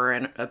power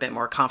and a bit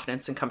more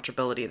confidence and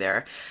comfortability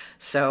there.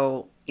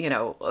 So,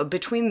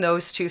 between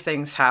those two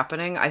things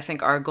happening, I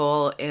think our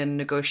goal in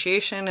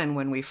negotiation and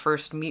when we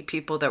first meet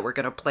people that we're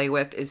going to play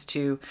with is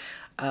to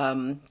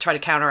try to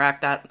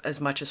counteract that as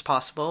much as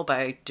possible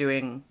by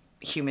doing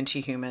human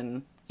to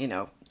human,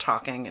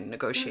 talking and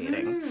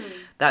negotiating.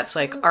 That's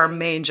absolutely. Like our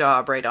main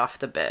job right off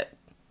the bit,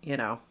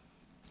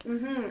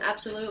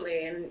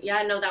 Absolutely. And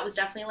that was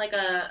definitely like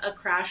a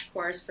crash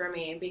course for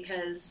me,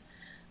 because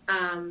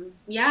the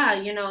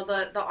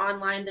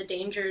online,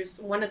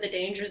 one of the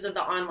dangers of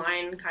the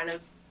online kind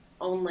of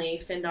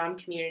only Findom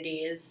community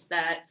is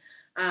that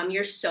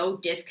you're so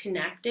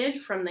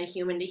disconnected from the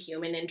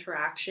human-to-human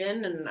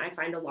interaction, and I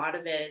find a lot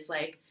of it is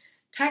like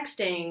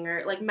texting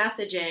or like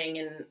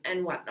messaging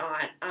and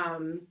whatnot.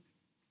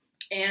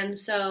 And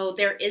so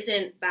there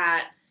isn't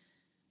that,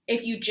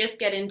 if you just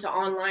get into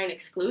online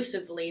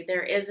exclusively,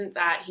 there isn't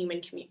that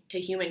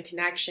human-to-human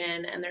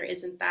connection, and there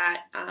isn't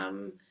that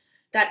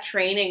that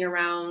training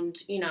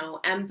around,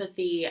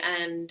 empathy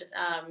and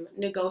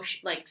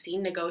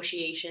scene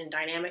negotiation,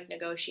 dynamic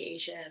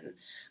negotiation,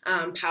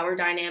 power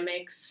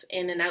dynamics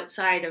in and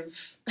outside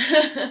of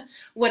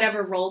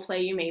whatever role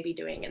play you may be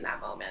doing in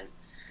that moment.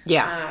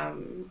 Yeah.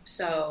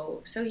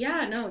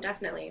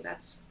 Definitely.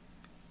 That's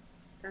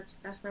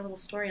my little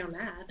story on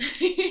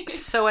that.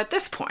 So at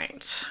this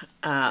point,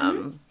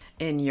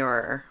 in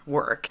your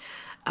work,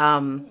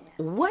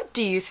 what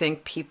do you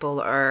think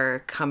people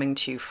are coming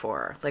to you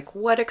for? Like,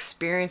 what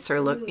experience are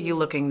you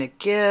looking to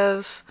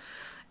give?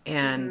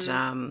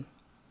 And,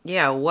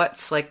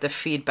 what's like the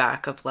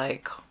feedback of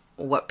like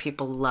what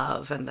people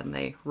love and then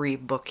they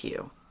rebook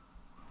you?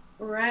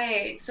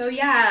 Right. So,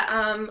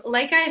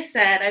 like I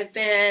said, I've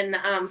been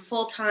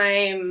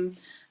full-time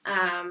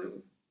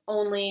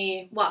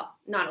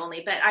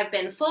I've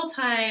been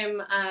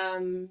full-time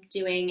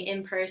doing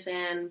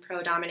in-person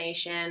pro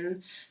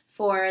domination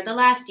for the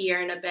last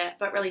year and a bit,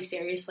 but really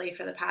seriously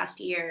for the past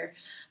year.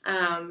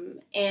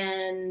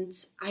 And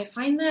I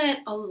find that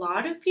a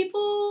lot of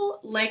people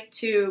like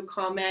to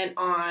comment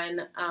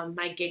on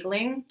my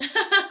giggling,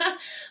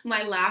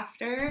 my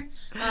laughter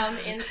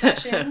in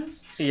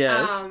sessions.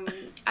 Yes.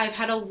 I've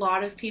had a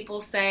lot of people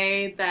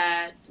say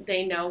that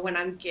they know when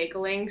I'm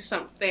giggling,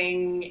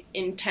 something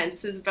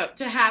intense is about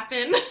to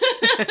happen.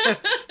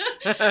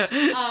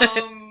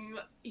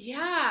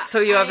 Yeah.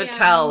 So you have a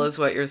tell, is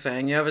what you're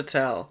saying. You have a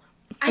tell.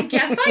 I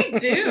guess I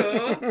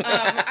do.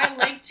 I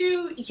like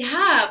to,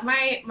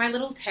 my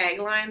little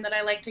tagline that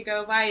I like to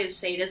go by is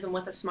sadism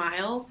with a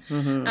smile.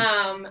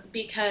 Mm-hmm.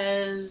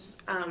 Because,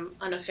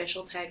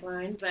 unofficial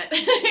tagline, but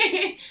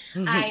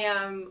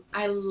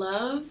I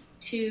love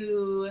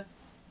to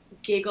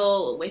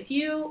giggle with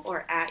you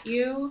or at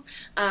you.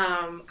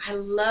 I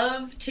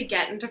love to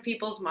get into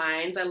people's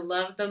minds. I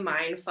love the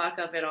mind fuck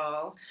of it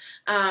all.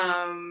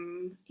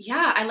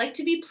 I like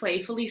to be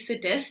playfully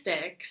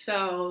sadistic.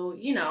 So,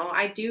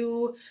 I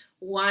do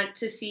want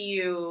to see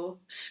you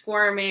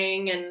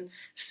squirming and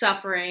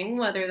suffering,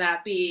 whether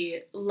that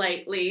be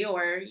lightly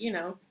or,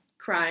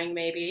 crying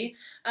maybe.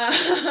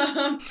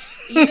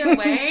 Either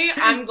way,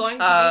 I'm going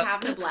to be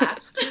having a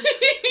blast.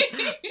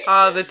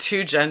 The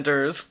two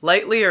genders,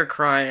 lightly or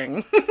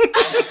crying.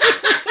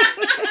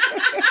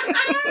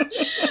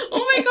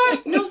 Oh my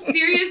gosh, no,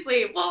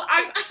 seriously. Well,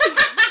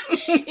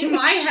 in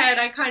my head,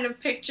 I kind of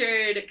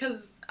pictured,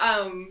 because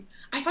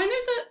I find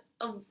there's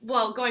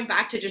going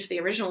back to just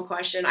the original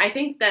question, I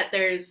think that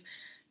there's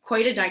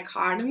quite a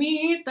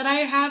dichotomy that I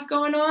have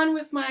going on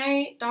with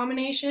my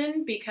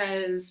domination,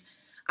 because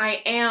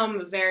I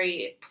am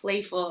very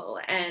playful,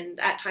 and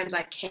at times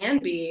I can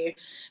be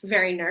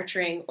very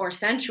nurturing or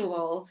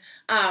sensual.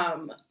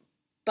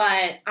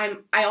 But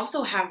I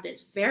also have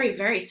this very,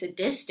 very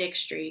sadistic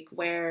streak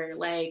where,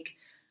 like,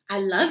 I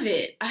love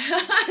it.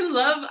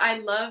 I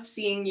love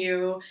seeing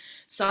you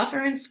suffer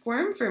and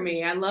squirm for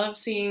me. I love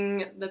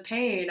seeing the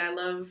pain. I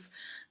love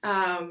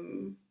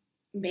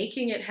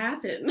making it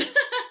happen.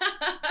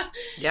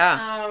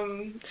 Yeah.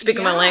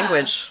 Speaking my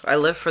language, I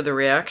live for the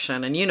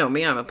reaction. And you know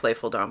me, I'm a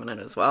playful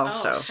dominant as well. Oh,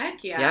 so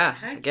heck yeah. Yeah,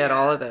 heck get yeah.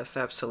 all of this.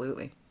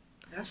 Absolutely.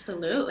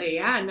 Absolutely.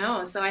 Yeah,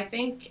 no. So I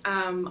think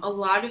a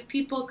lot of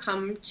people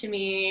come to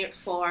me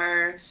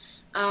for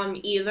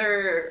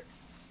either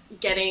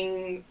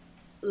getting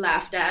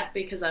laughed at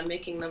because I'm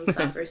making them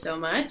suffer so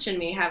much and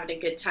me having a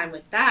good time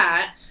with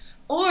that,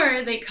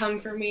 or they come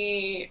to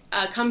me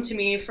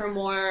for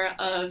more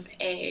of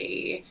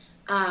a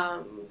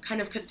kind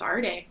of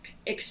cathartic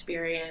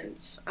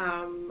experience.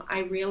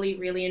 I really,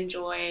 really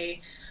enjoy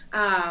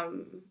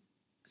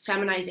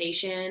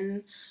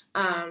feminization,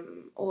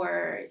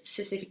 or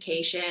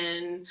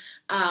sissification,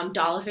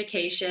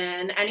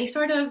 dollification, any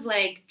sort of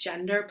like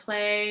gender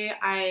play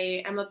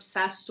I am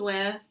obsessed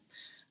with.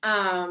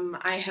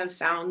 I have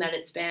found that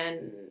it's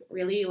been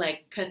really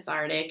like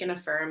cathartic and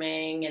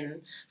affirming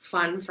and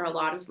fun for a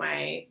lot of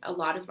my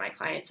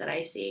clients that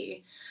I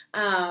see.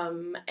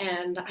 And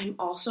I'm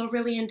also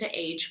really into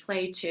age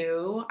play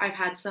too. I've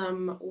had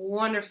some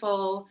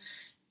wonderful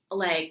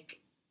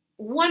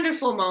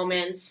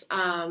moments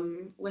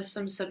with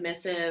some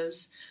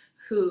submissives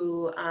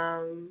who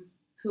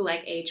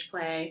like age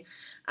play.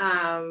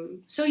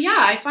 So yeah,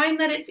 I find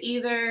that it's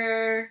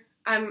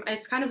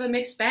kind of a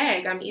mixed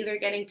bag. I'm either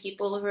getting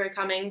people who are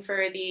coming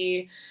for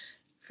the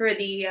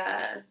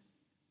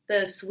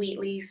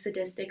sweetly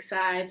sadistic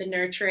side, the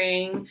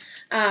nurturing,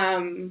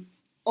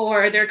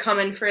 or they're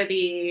coming for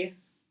the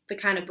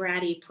kind of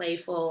bratty,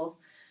 playful,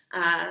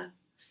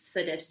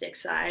 sadistic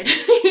side.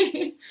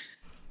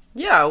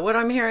 Yeah, what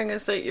I'm hearing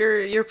is that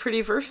you're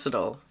pretty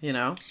versatile, you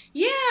know?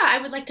 Yeah, I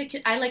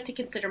like to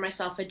consider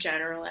myself a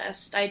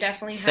generalist. I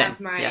definitely have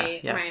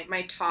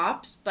my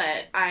tops,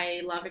 but I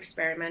love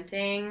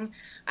experimenting.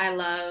 I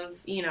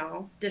love,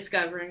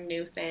 discovering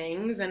new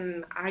things,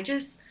 and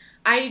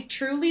I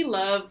truly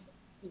love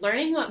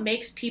learning what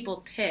makes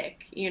people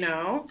tick,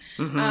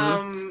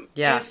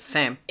 Mm-hmm.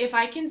 Same. If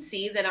I can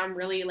see that I'm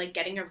really like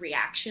getting a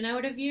reaction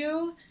out of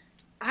you,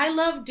 I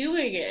love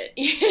doing it,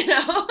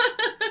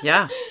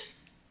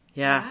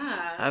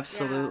 Yeah,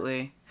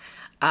 absolutely.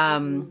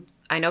 Yeah.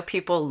 I know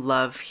people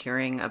love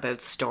hearing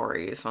about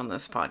stories on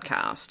this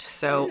podcast.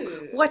 So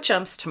what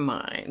jumps to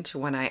mind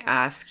when I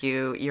ask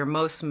you your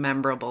most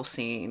memorable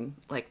scene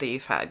like that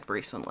you've had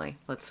recently,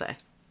 let's say?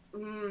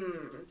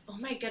 Oh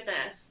my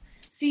goodness.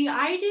 See,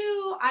 I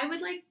would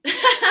like,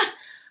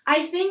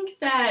 I think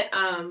that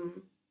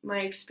my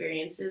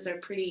experiences are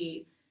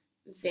pretty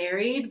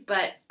varied,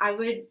 but I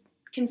would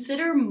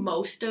consider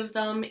most of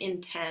them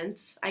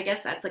intense. I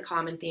guess that's a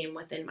common theme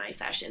within my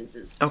sessions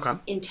is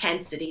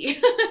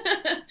intensity.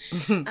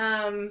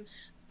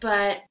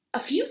 But a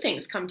few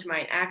things come to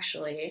mind,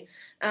 actually.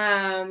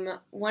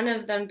 One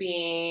of them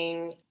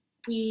being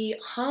we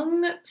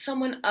hung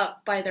someone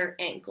up by their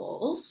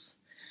ankles.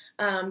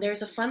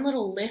 There's a fun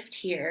little lift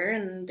here,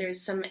 and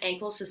there's some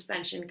ankle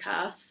suspension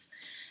cuffs.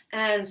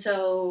 And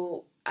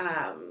so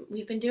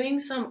we've been doing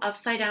some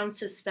upside down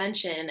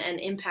suspension and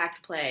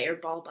impact play or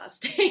ball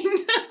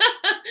busting.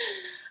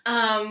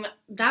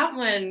 That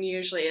one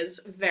usually is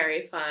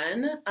very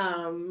fun.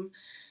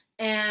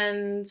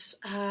 And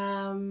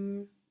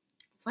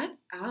what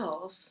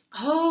else?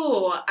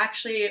 Oh,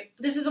 actually,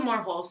 this is a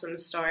more wholesome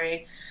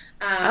story.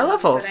 I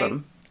love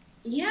wholesome.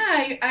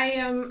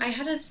 I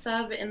had a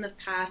sub in the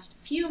past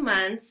few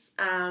months.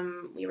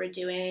 We were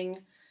doing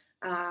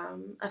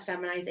a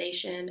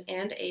feminization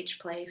and age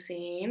play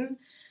scene.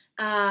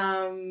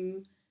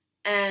 And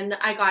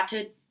I got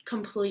to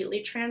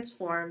completely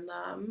transform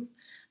them.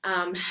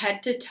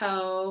 Head to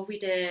toe, we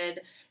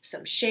did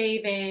some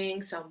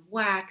shaving, some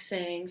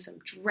waxing, some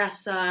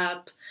dress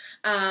up.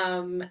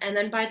 And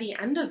then by the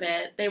end of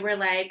it, they were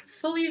like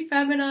fully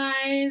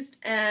feminized.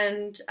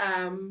 And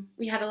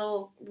we had a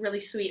little really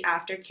sweet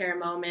aftercare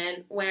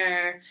moment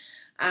where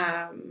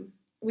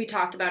we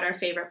talked about our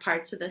favorite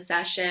parts of the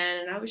session.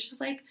 And I was just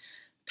like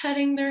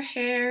petting their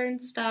hair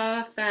and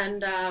stuff.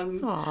 And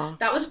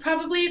that's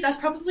probably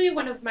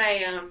one of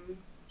my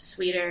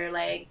sweeter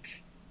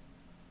like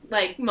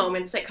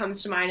moments that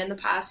comes to mind in the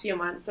past few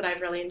months that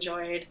I've really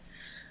enjoyed.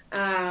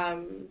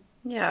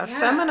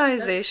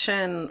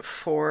 Feminization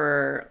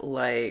for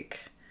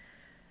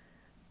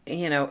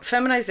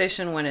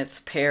feminization when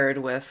it's paired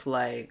with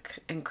like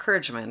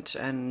encouragement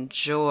and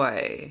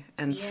joy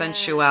and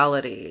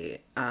sensuality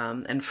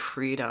and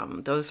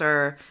freedom. Those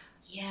are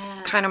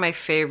kind of my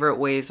favorite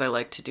ways I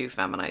like to do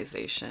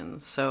feminization.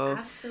 So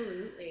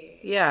absolutely.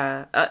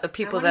 Yeah,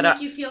 people I want to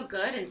make you feel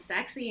good and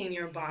sexy in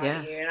your body,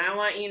 and I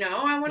want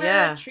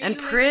to treat and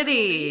you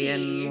pretty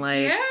and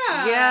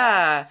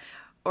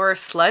or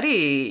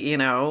slutty,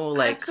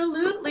 like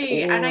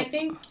absolutely. And I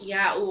think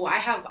I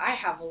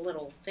have a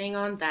little thing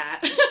on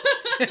that.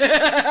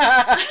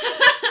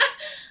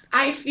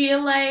 I feel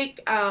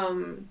like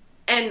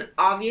and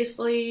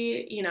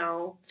obviously,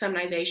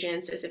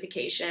 feminization,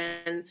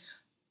 sissification.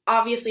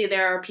 Obviously,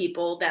 there are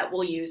people that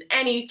will use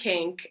any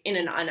kink in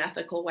an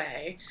unethical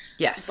way.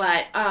 Yes.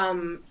 But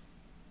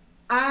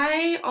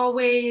I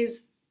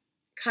always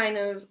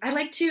I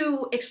like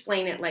to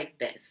explain it like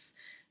this.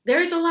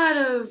 There's a lot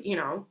of,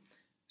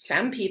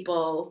 femme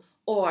people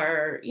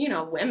or,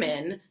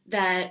 women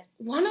that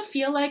want to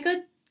feel like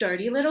a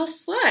dirty little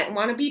slut,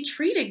 want to be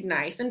treated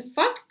nice and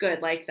fucked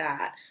good like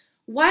that.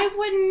 Why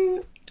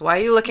are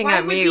you looking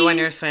at me when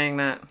you're saying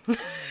that?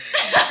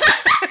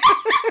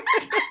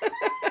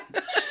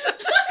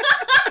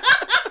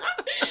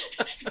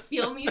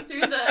 Feel me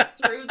through the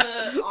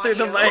audio. Through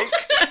the mic.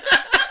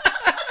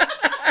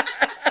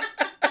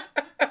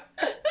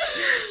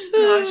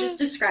 No, I was just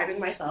describing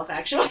myself,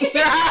 actually.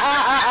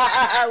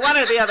 One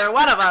or the other,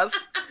 one of us.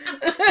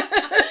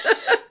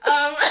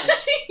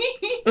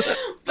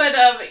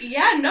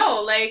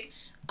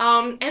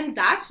 And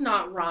that's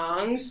not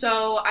wrong.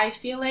 So I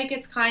feel like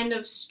it's kind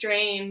of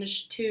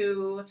strange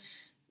to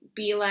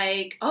be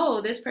like,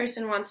 oh, this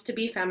person wants to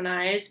be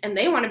feminized and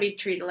they want to be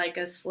treated like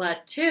a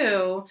slut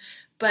too,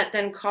 but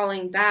then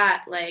calling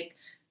that like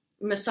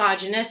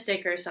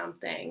misogynistic or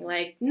something.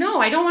 Like, no,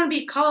 I don't want to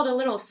be called a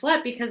little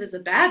slut because it's a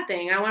bad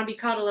thing. I want to be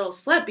called a little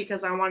slut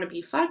because I want to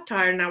be fucked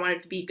hard and I want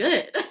it to be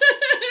good.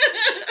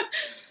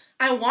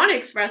 I want to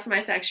express my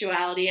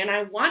sexuality and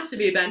I want to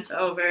be bent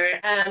over,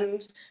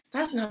 and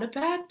that's not a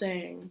bad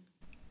thing.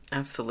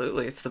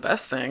 Absolutely. It's the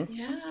best thing.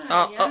 Yeah.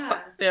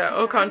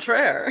 Au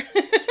contraire.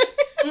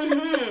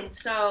 Mm-hmm.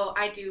 So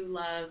I do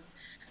love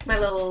my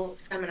little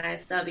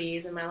feminized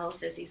subbies and my little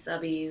sissy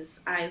subbies.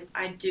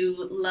 I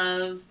do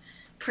love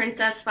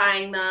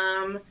princessifying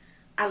them.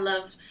 I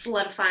love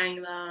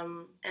slutifying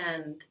them.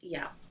 And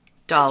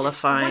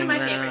dollifying one of my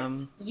them.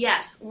 favorites.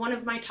 Yes, one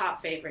of my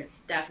top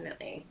favorites,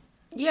 definitely.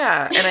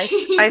 Yeah, and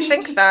I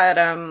think that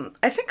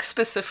I think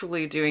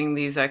specifically doing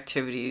these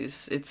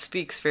activities, it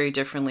speaks very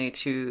differently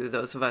to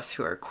those of us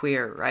who are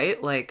queer,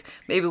 right? Like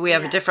maybe we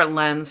have a different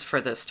lens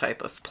for this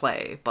type of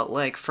play, but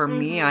like for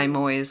me, I'm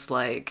always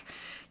like,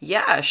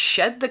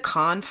 shed the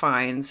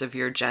confines of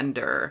your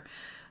gender,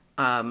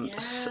 and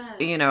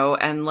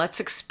let's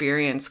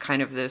experience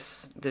kind of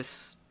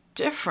this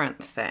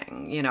different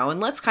thing, and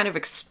let's kind of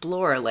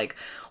explore like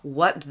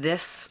what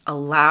this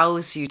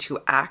allows you to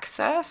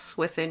access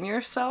within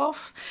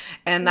yourself,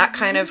 and that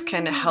kind of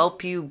can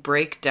help you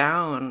break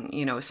down,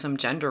 some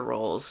gender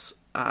roles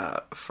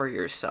for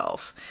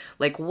yourself.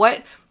 Like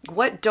what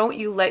don't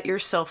you let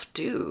yourself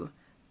do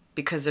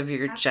because of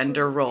your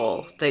gender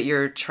role that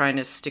you're trying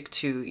to stick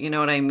to, you know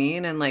what I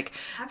mean? And like,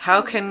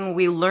 how can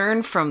we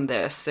learn from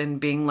this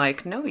and being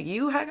like, no,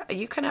 you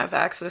can have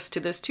access to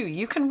this too.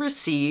 You can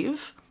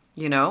receive,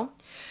 you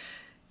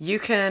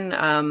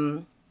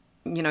can,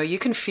 you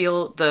can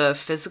feel the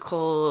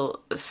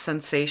physical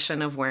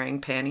sensation of wearing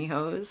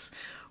pantyhose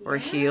or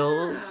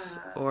heels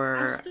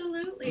or,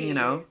 absolutely.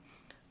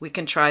 We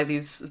can try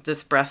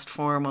this breast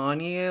form on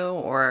you,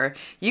 or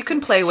you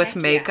can play with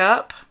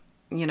makeup,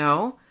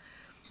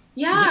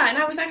 Yeah, and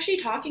I was actually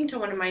talking to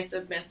one of my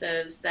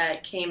submissives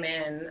that came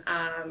in,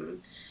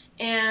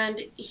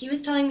 and he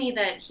was telling me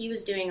that he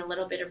was doing a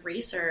little bit of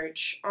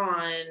research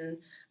on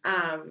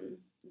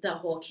the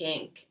whole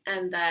kink,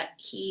 and that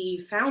he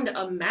found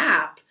a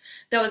map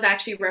that was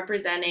actually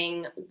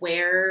representing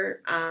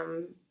where,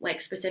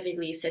 like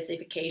specifically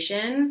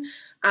sissification,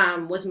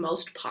 was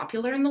most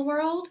popular in the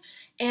world.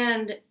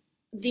 And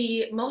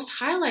the most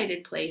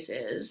highlighted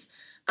places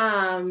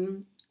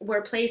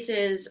were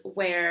places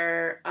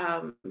where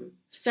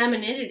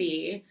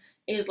femininity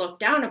is looked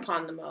down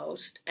upon the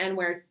most, and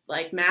where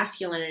like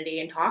masculinity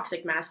and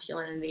toxic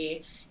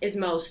masculinity is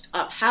most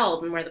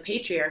upheld, and where the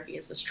patriarchy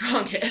is the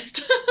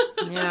strongest.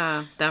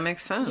 Yeah, that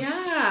makes sense.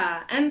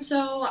 Yeah. And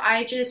so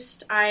I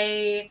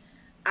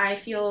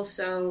feel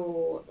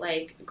so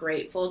like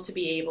grateful to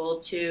be able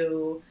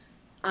to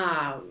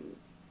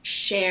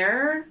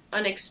share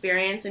an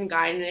experience and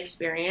guide an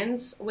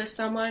experience with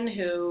someone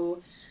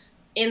who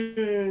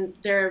in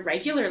their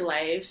regular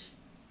life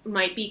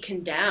might be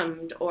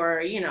condemned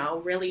or, you know,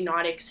 really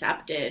not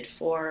accepted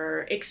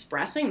for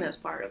expressing this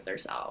part of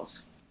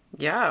themselves.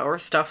 Yeah, or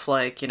stuff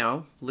like, you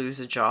know,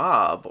 lose a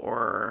job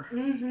or,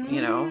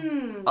 you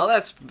know, all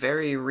that's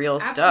very real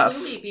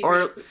Absolutely.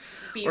 stuff.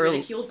 Be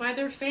ridiculed by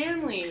their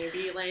family.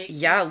 Be like...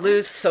 Yeah,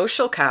 lose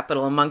social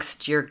capital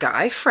amongst your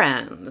guy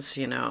friends,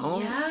 you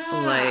know?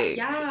 Yeah, like,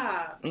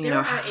 yeah. There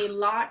are a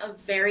lot of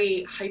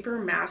very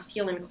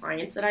hyper-masculine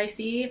clients that I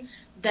see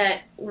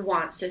that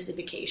want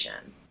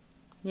sissification.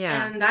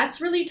 Yeah. And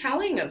that's really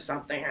telling of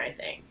something, I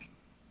think.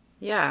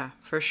 Yeah,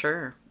 for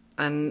sure.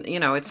 And, you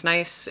know, it's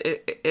nice.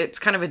 It's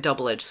kind of a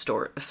double-edged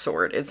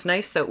sword. It's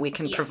nice that we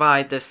can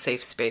provide this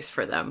safe space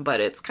for them, but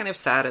it's kind of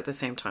sad at the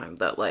same time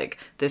that, like,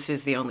 this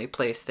is the only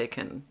place they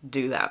can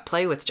do that,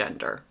 play with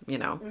gender, you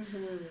know?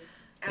 Mm-hmm.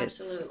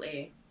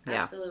 Absolutely.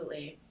 Yeah.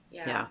 Absolutely.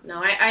 Yeah.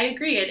 No, I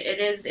agree. It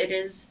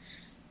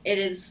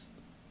is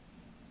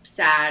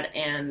sad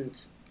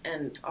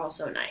and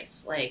also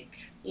nice. Like,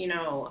 you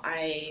know,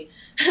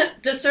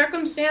 the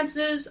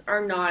circumstances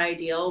are not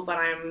ideal, but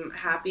I'm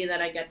happy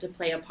that I get to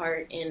play a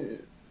part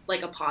in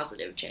like a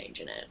positive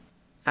change in it.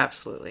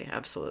 Absolutely.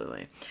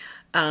 Absolutely.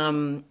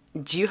 Do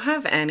you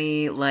have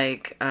any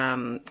like,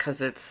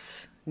 'cause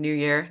it's New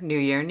Year, New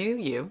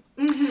You.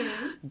 Mm-hmm.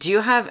 Do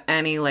you have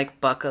any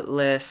like bucket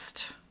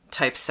list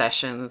type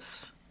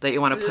sessions that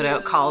you want to put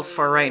out calls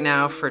for right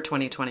now for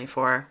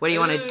 2024? What do you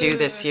want to do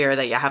this year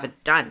that you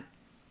haven't done?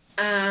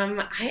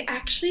 I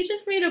actually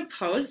just made a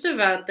post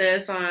about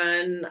this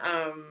on,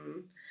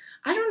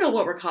 I don't know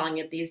what we're calling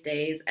it these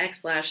days,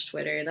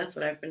 X/Twitter. That's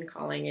what I've been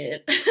calling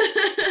it.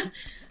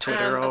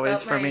 Twitter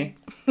always for me.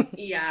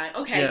 Yeah.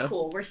 Okay. Yeah.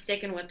 Cool. We're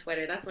sticking with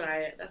Twitter. That's what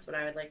I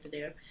would like to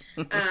do.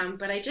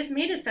 But I just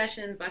made a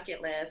session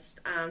bucket list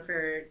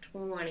for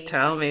 2024.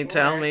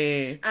 Tell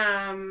me.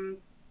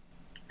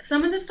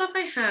 Some of the stuff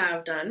I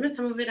have done, but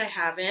some of it I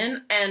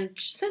haven't. And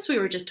since we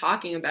were just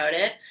talking about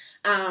it,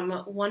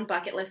 one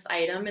bucket list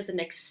item is an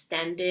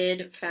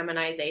extended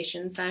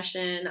feminization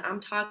session. I'm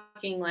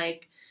talking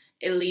like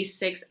at least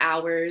 6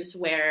 hours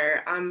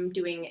where I'm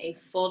doing a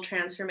full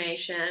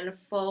transformation,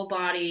 full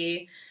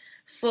body,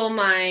 full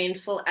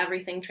mind, full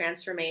everything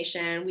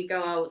transformation. We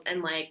go out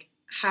and like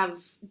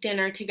have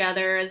dinner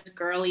together as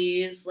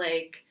girlies,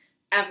 like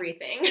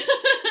everything.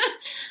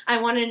 I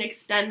want an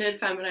extended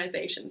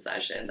feminization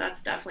session.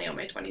 That's definitely on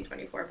my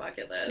 2024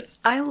 bucket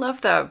list. I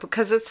love that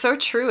because it's so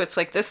true. It's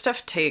like this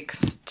stuff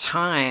takes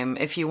time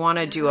if you want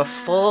to do a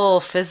full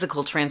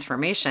physical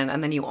transformation,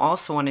 and then you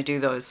also want to do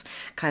those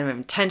kind of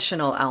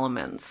intentional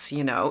elements,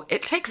 you know.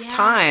 It takes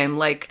time.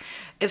 Like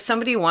if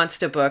somebody wants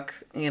to book,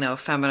 you know,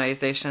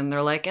 feminization,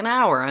 they're like an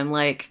hour. I'm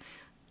like,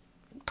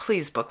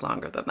 please book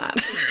longer than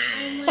that.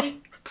 I'm like,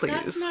 please.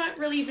 That's not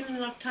really even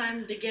enough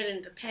time to get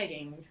into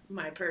pegging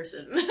my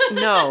person.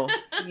 No.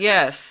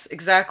 Yes,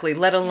 exactly.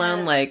 Let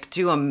alone like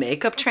do a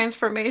makeup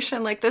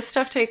transformation. Like this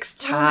stuff takes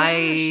time.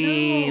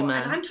 Oh, no.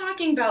 And I'm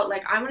talking about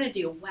like I want to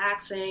do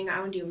waxing. I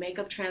want to do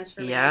makeup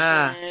transformation.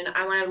 Yeah.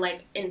 I want to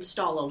like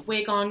install a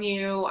wig on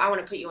you. I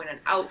want to put you in an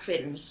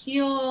outfit and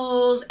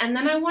heels. And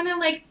then I want to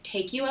like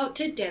take you out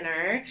to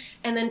dinner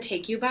and then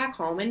take you back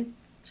home and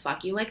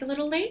fuck you like a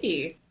little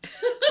lady.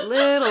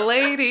 Little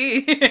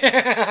lady.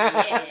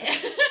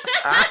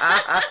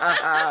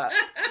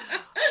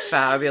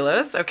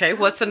 Fabulous. Okay,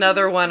 what's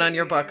another one on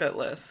your bucket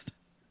list?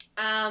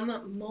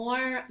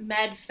 More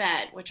med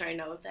fed, which I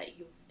know that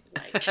you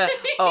like.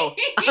 Oh,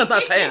 I'm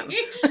a fan.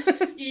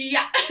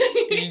 Yeah.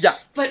 Yeah.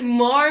 But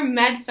more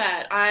med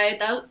fed.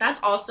 That's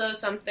also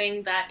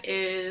something that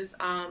is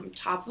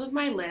top of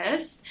my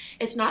list.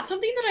 It's not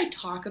something that I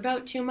talk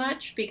about too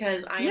much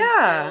because I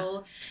am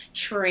still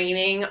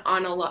training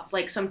on a lot,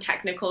 like some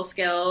technical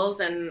skills,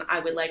 and I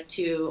would like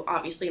to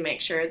obviously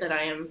make sure that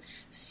I am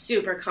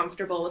super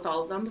comfortable with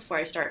all of them before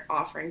I start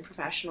offering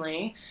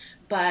professionally.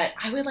 But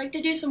I would like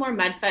to do some more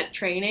MedFet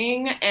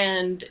training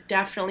and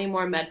definitely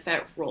more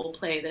MedFet role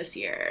play this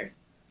year.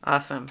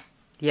 Awesome.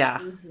 Yeah.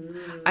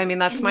 Mm-hmm. I mean,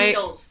 that's my...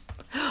 Needles.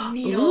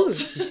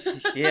 Needles.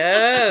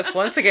 Yes.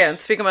 Once again,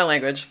 speaking my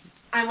language.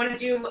 I want to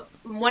do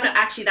one,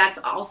 actually that's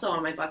also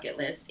on my bucket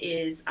list,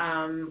 is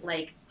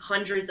like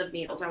hundreds of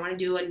needles. I want to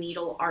do a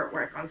needle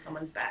artwork on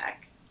someone's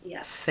back.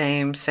 Yes.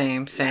 Same.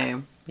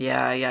 Yes.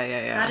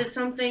 Yeah. That is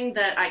something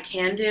that I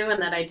can do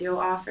and that I do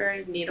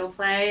offer, needle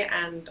play,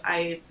 and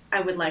I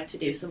would like to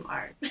do some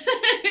art.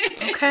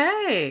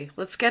 Okay,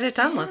 let's get it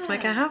done. Let's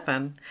make it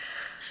happen.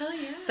 Hell yeah.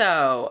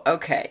 So,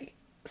 okay,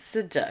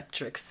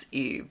 Seductrix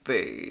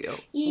Evie.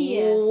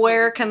 Yes.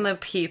 Where can the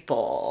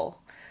people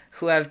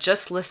who have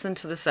just listened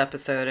to this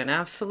episode and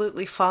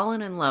absolutely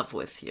fallen in love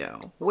with you,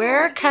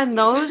 where can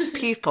those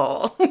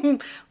people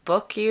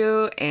book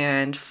you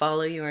and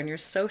follow you on your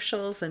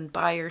socials and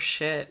buy your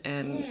shit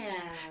and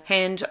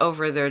hand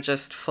over their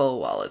just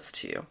full wallets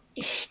to you?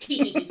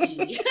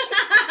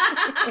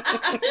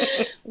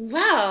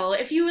 Well,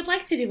 if you would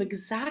like to do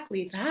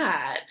exactly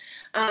that,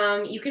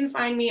 you can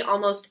find me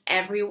almost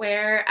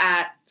everywhere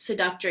at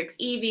Seductrix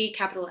Evie,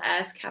 capital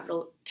S,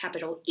 capital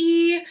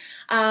E.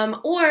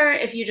 Or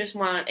if you just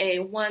want a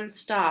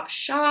one-stop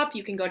shop,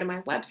 you can go to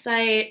my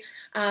website,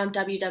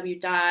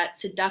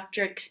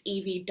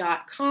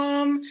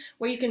 www.seductrixevie.com,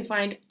 where you can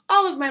find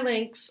all of my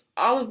links,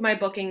 all of my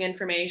booking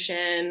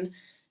information,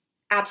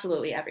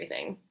 absolutely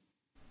everything.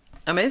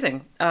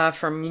 Amazing.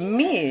 For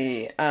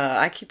me,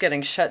 I keep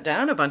getting shut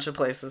down a bunch of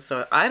places,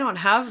 so I don't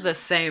have the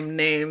same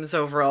names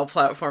over all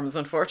platforms,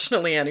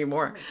 unfortunately,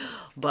 anymore.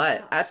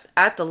 But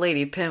at the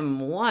Lady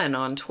Pim 1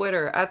 on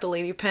Twitter, at the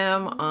Lady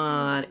Pim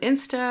on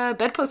Insta,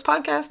 Bedpost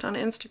Podcast on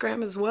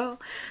Instagram as well,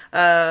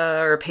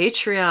 or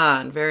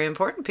Patreon. Very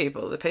important,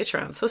 people. The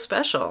Patreon, so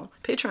special.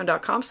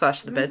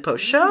 Patreon.com/The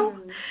Bedpost Show.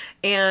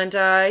 And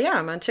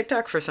I'm on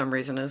TikTok for some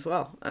reason as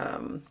well.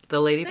 The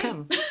Lady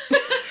Pim.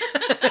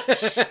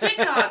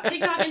 TikTok,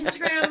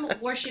 Instagram,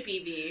 Worship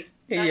Evie.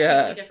 That's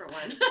a really different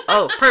one.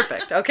 Oh,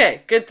 perfect.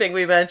 Okay, good thing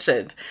we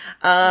mentioned.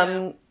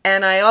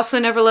 And I also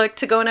never like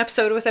to go an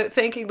episode without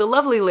thanking the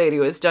lovely lady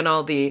who has done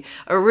all the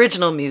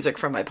original music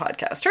for my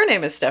podcast. Her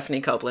name is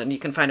Stephanie Copeland. You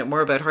can find out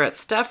more about her at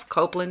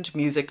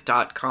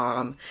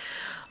stephcopelandmusic.com.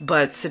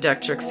 But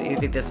Seductrix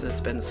Evie, this has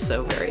been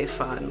so very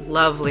fun.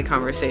 Lovely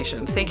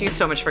conversation. Thank you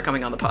so much for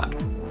coming on the pod.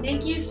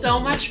 Thank you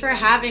so much for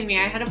having me.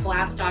 I had a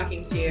blast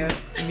talking to you.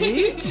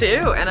 Me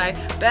too. And I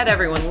bet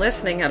everyone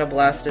listening had a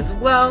blast as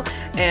well.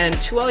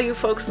 And to all you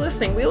folks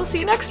listening, we will see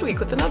you next week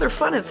with another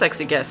fun and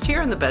sexy guest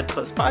here on the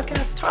Bedpost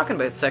Podcast, talking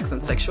about sex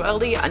and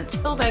sexuality.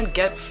 Until then,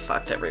 get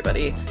fucked,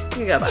 everybody.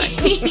 Goodbye.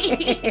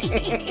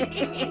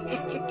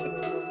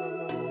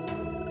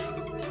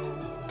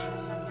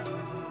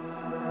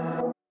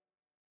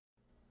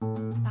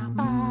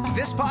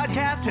 This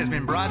podcast has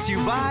been brought to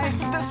you by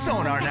the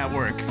Sonar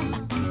Network.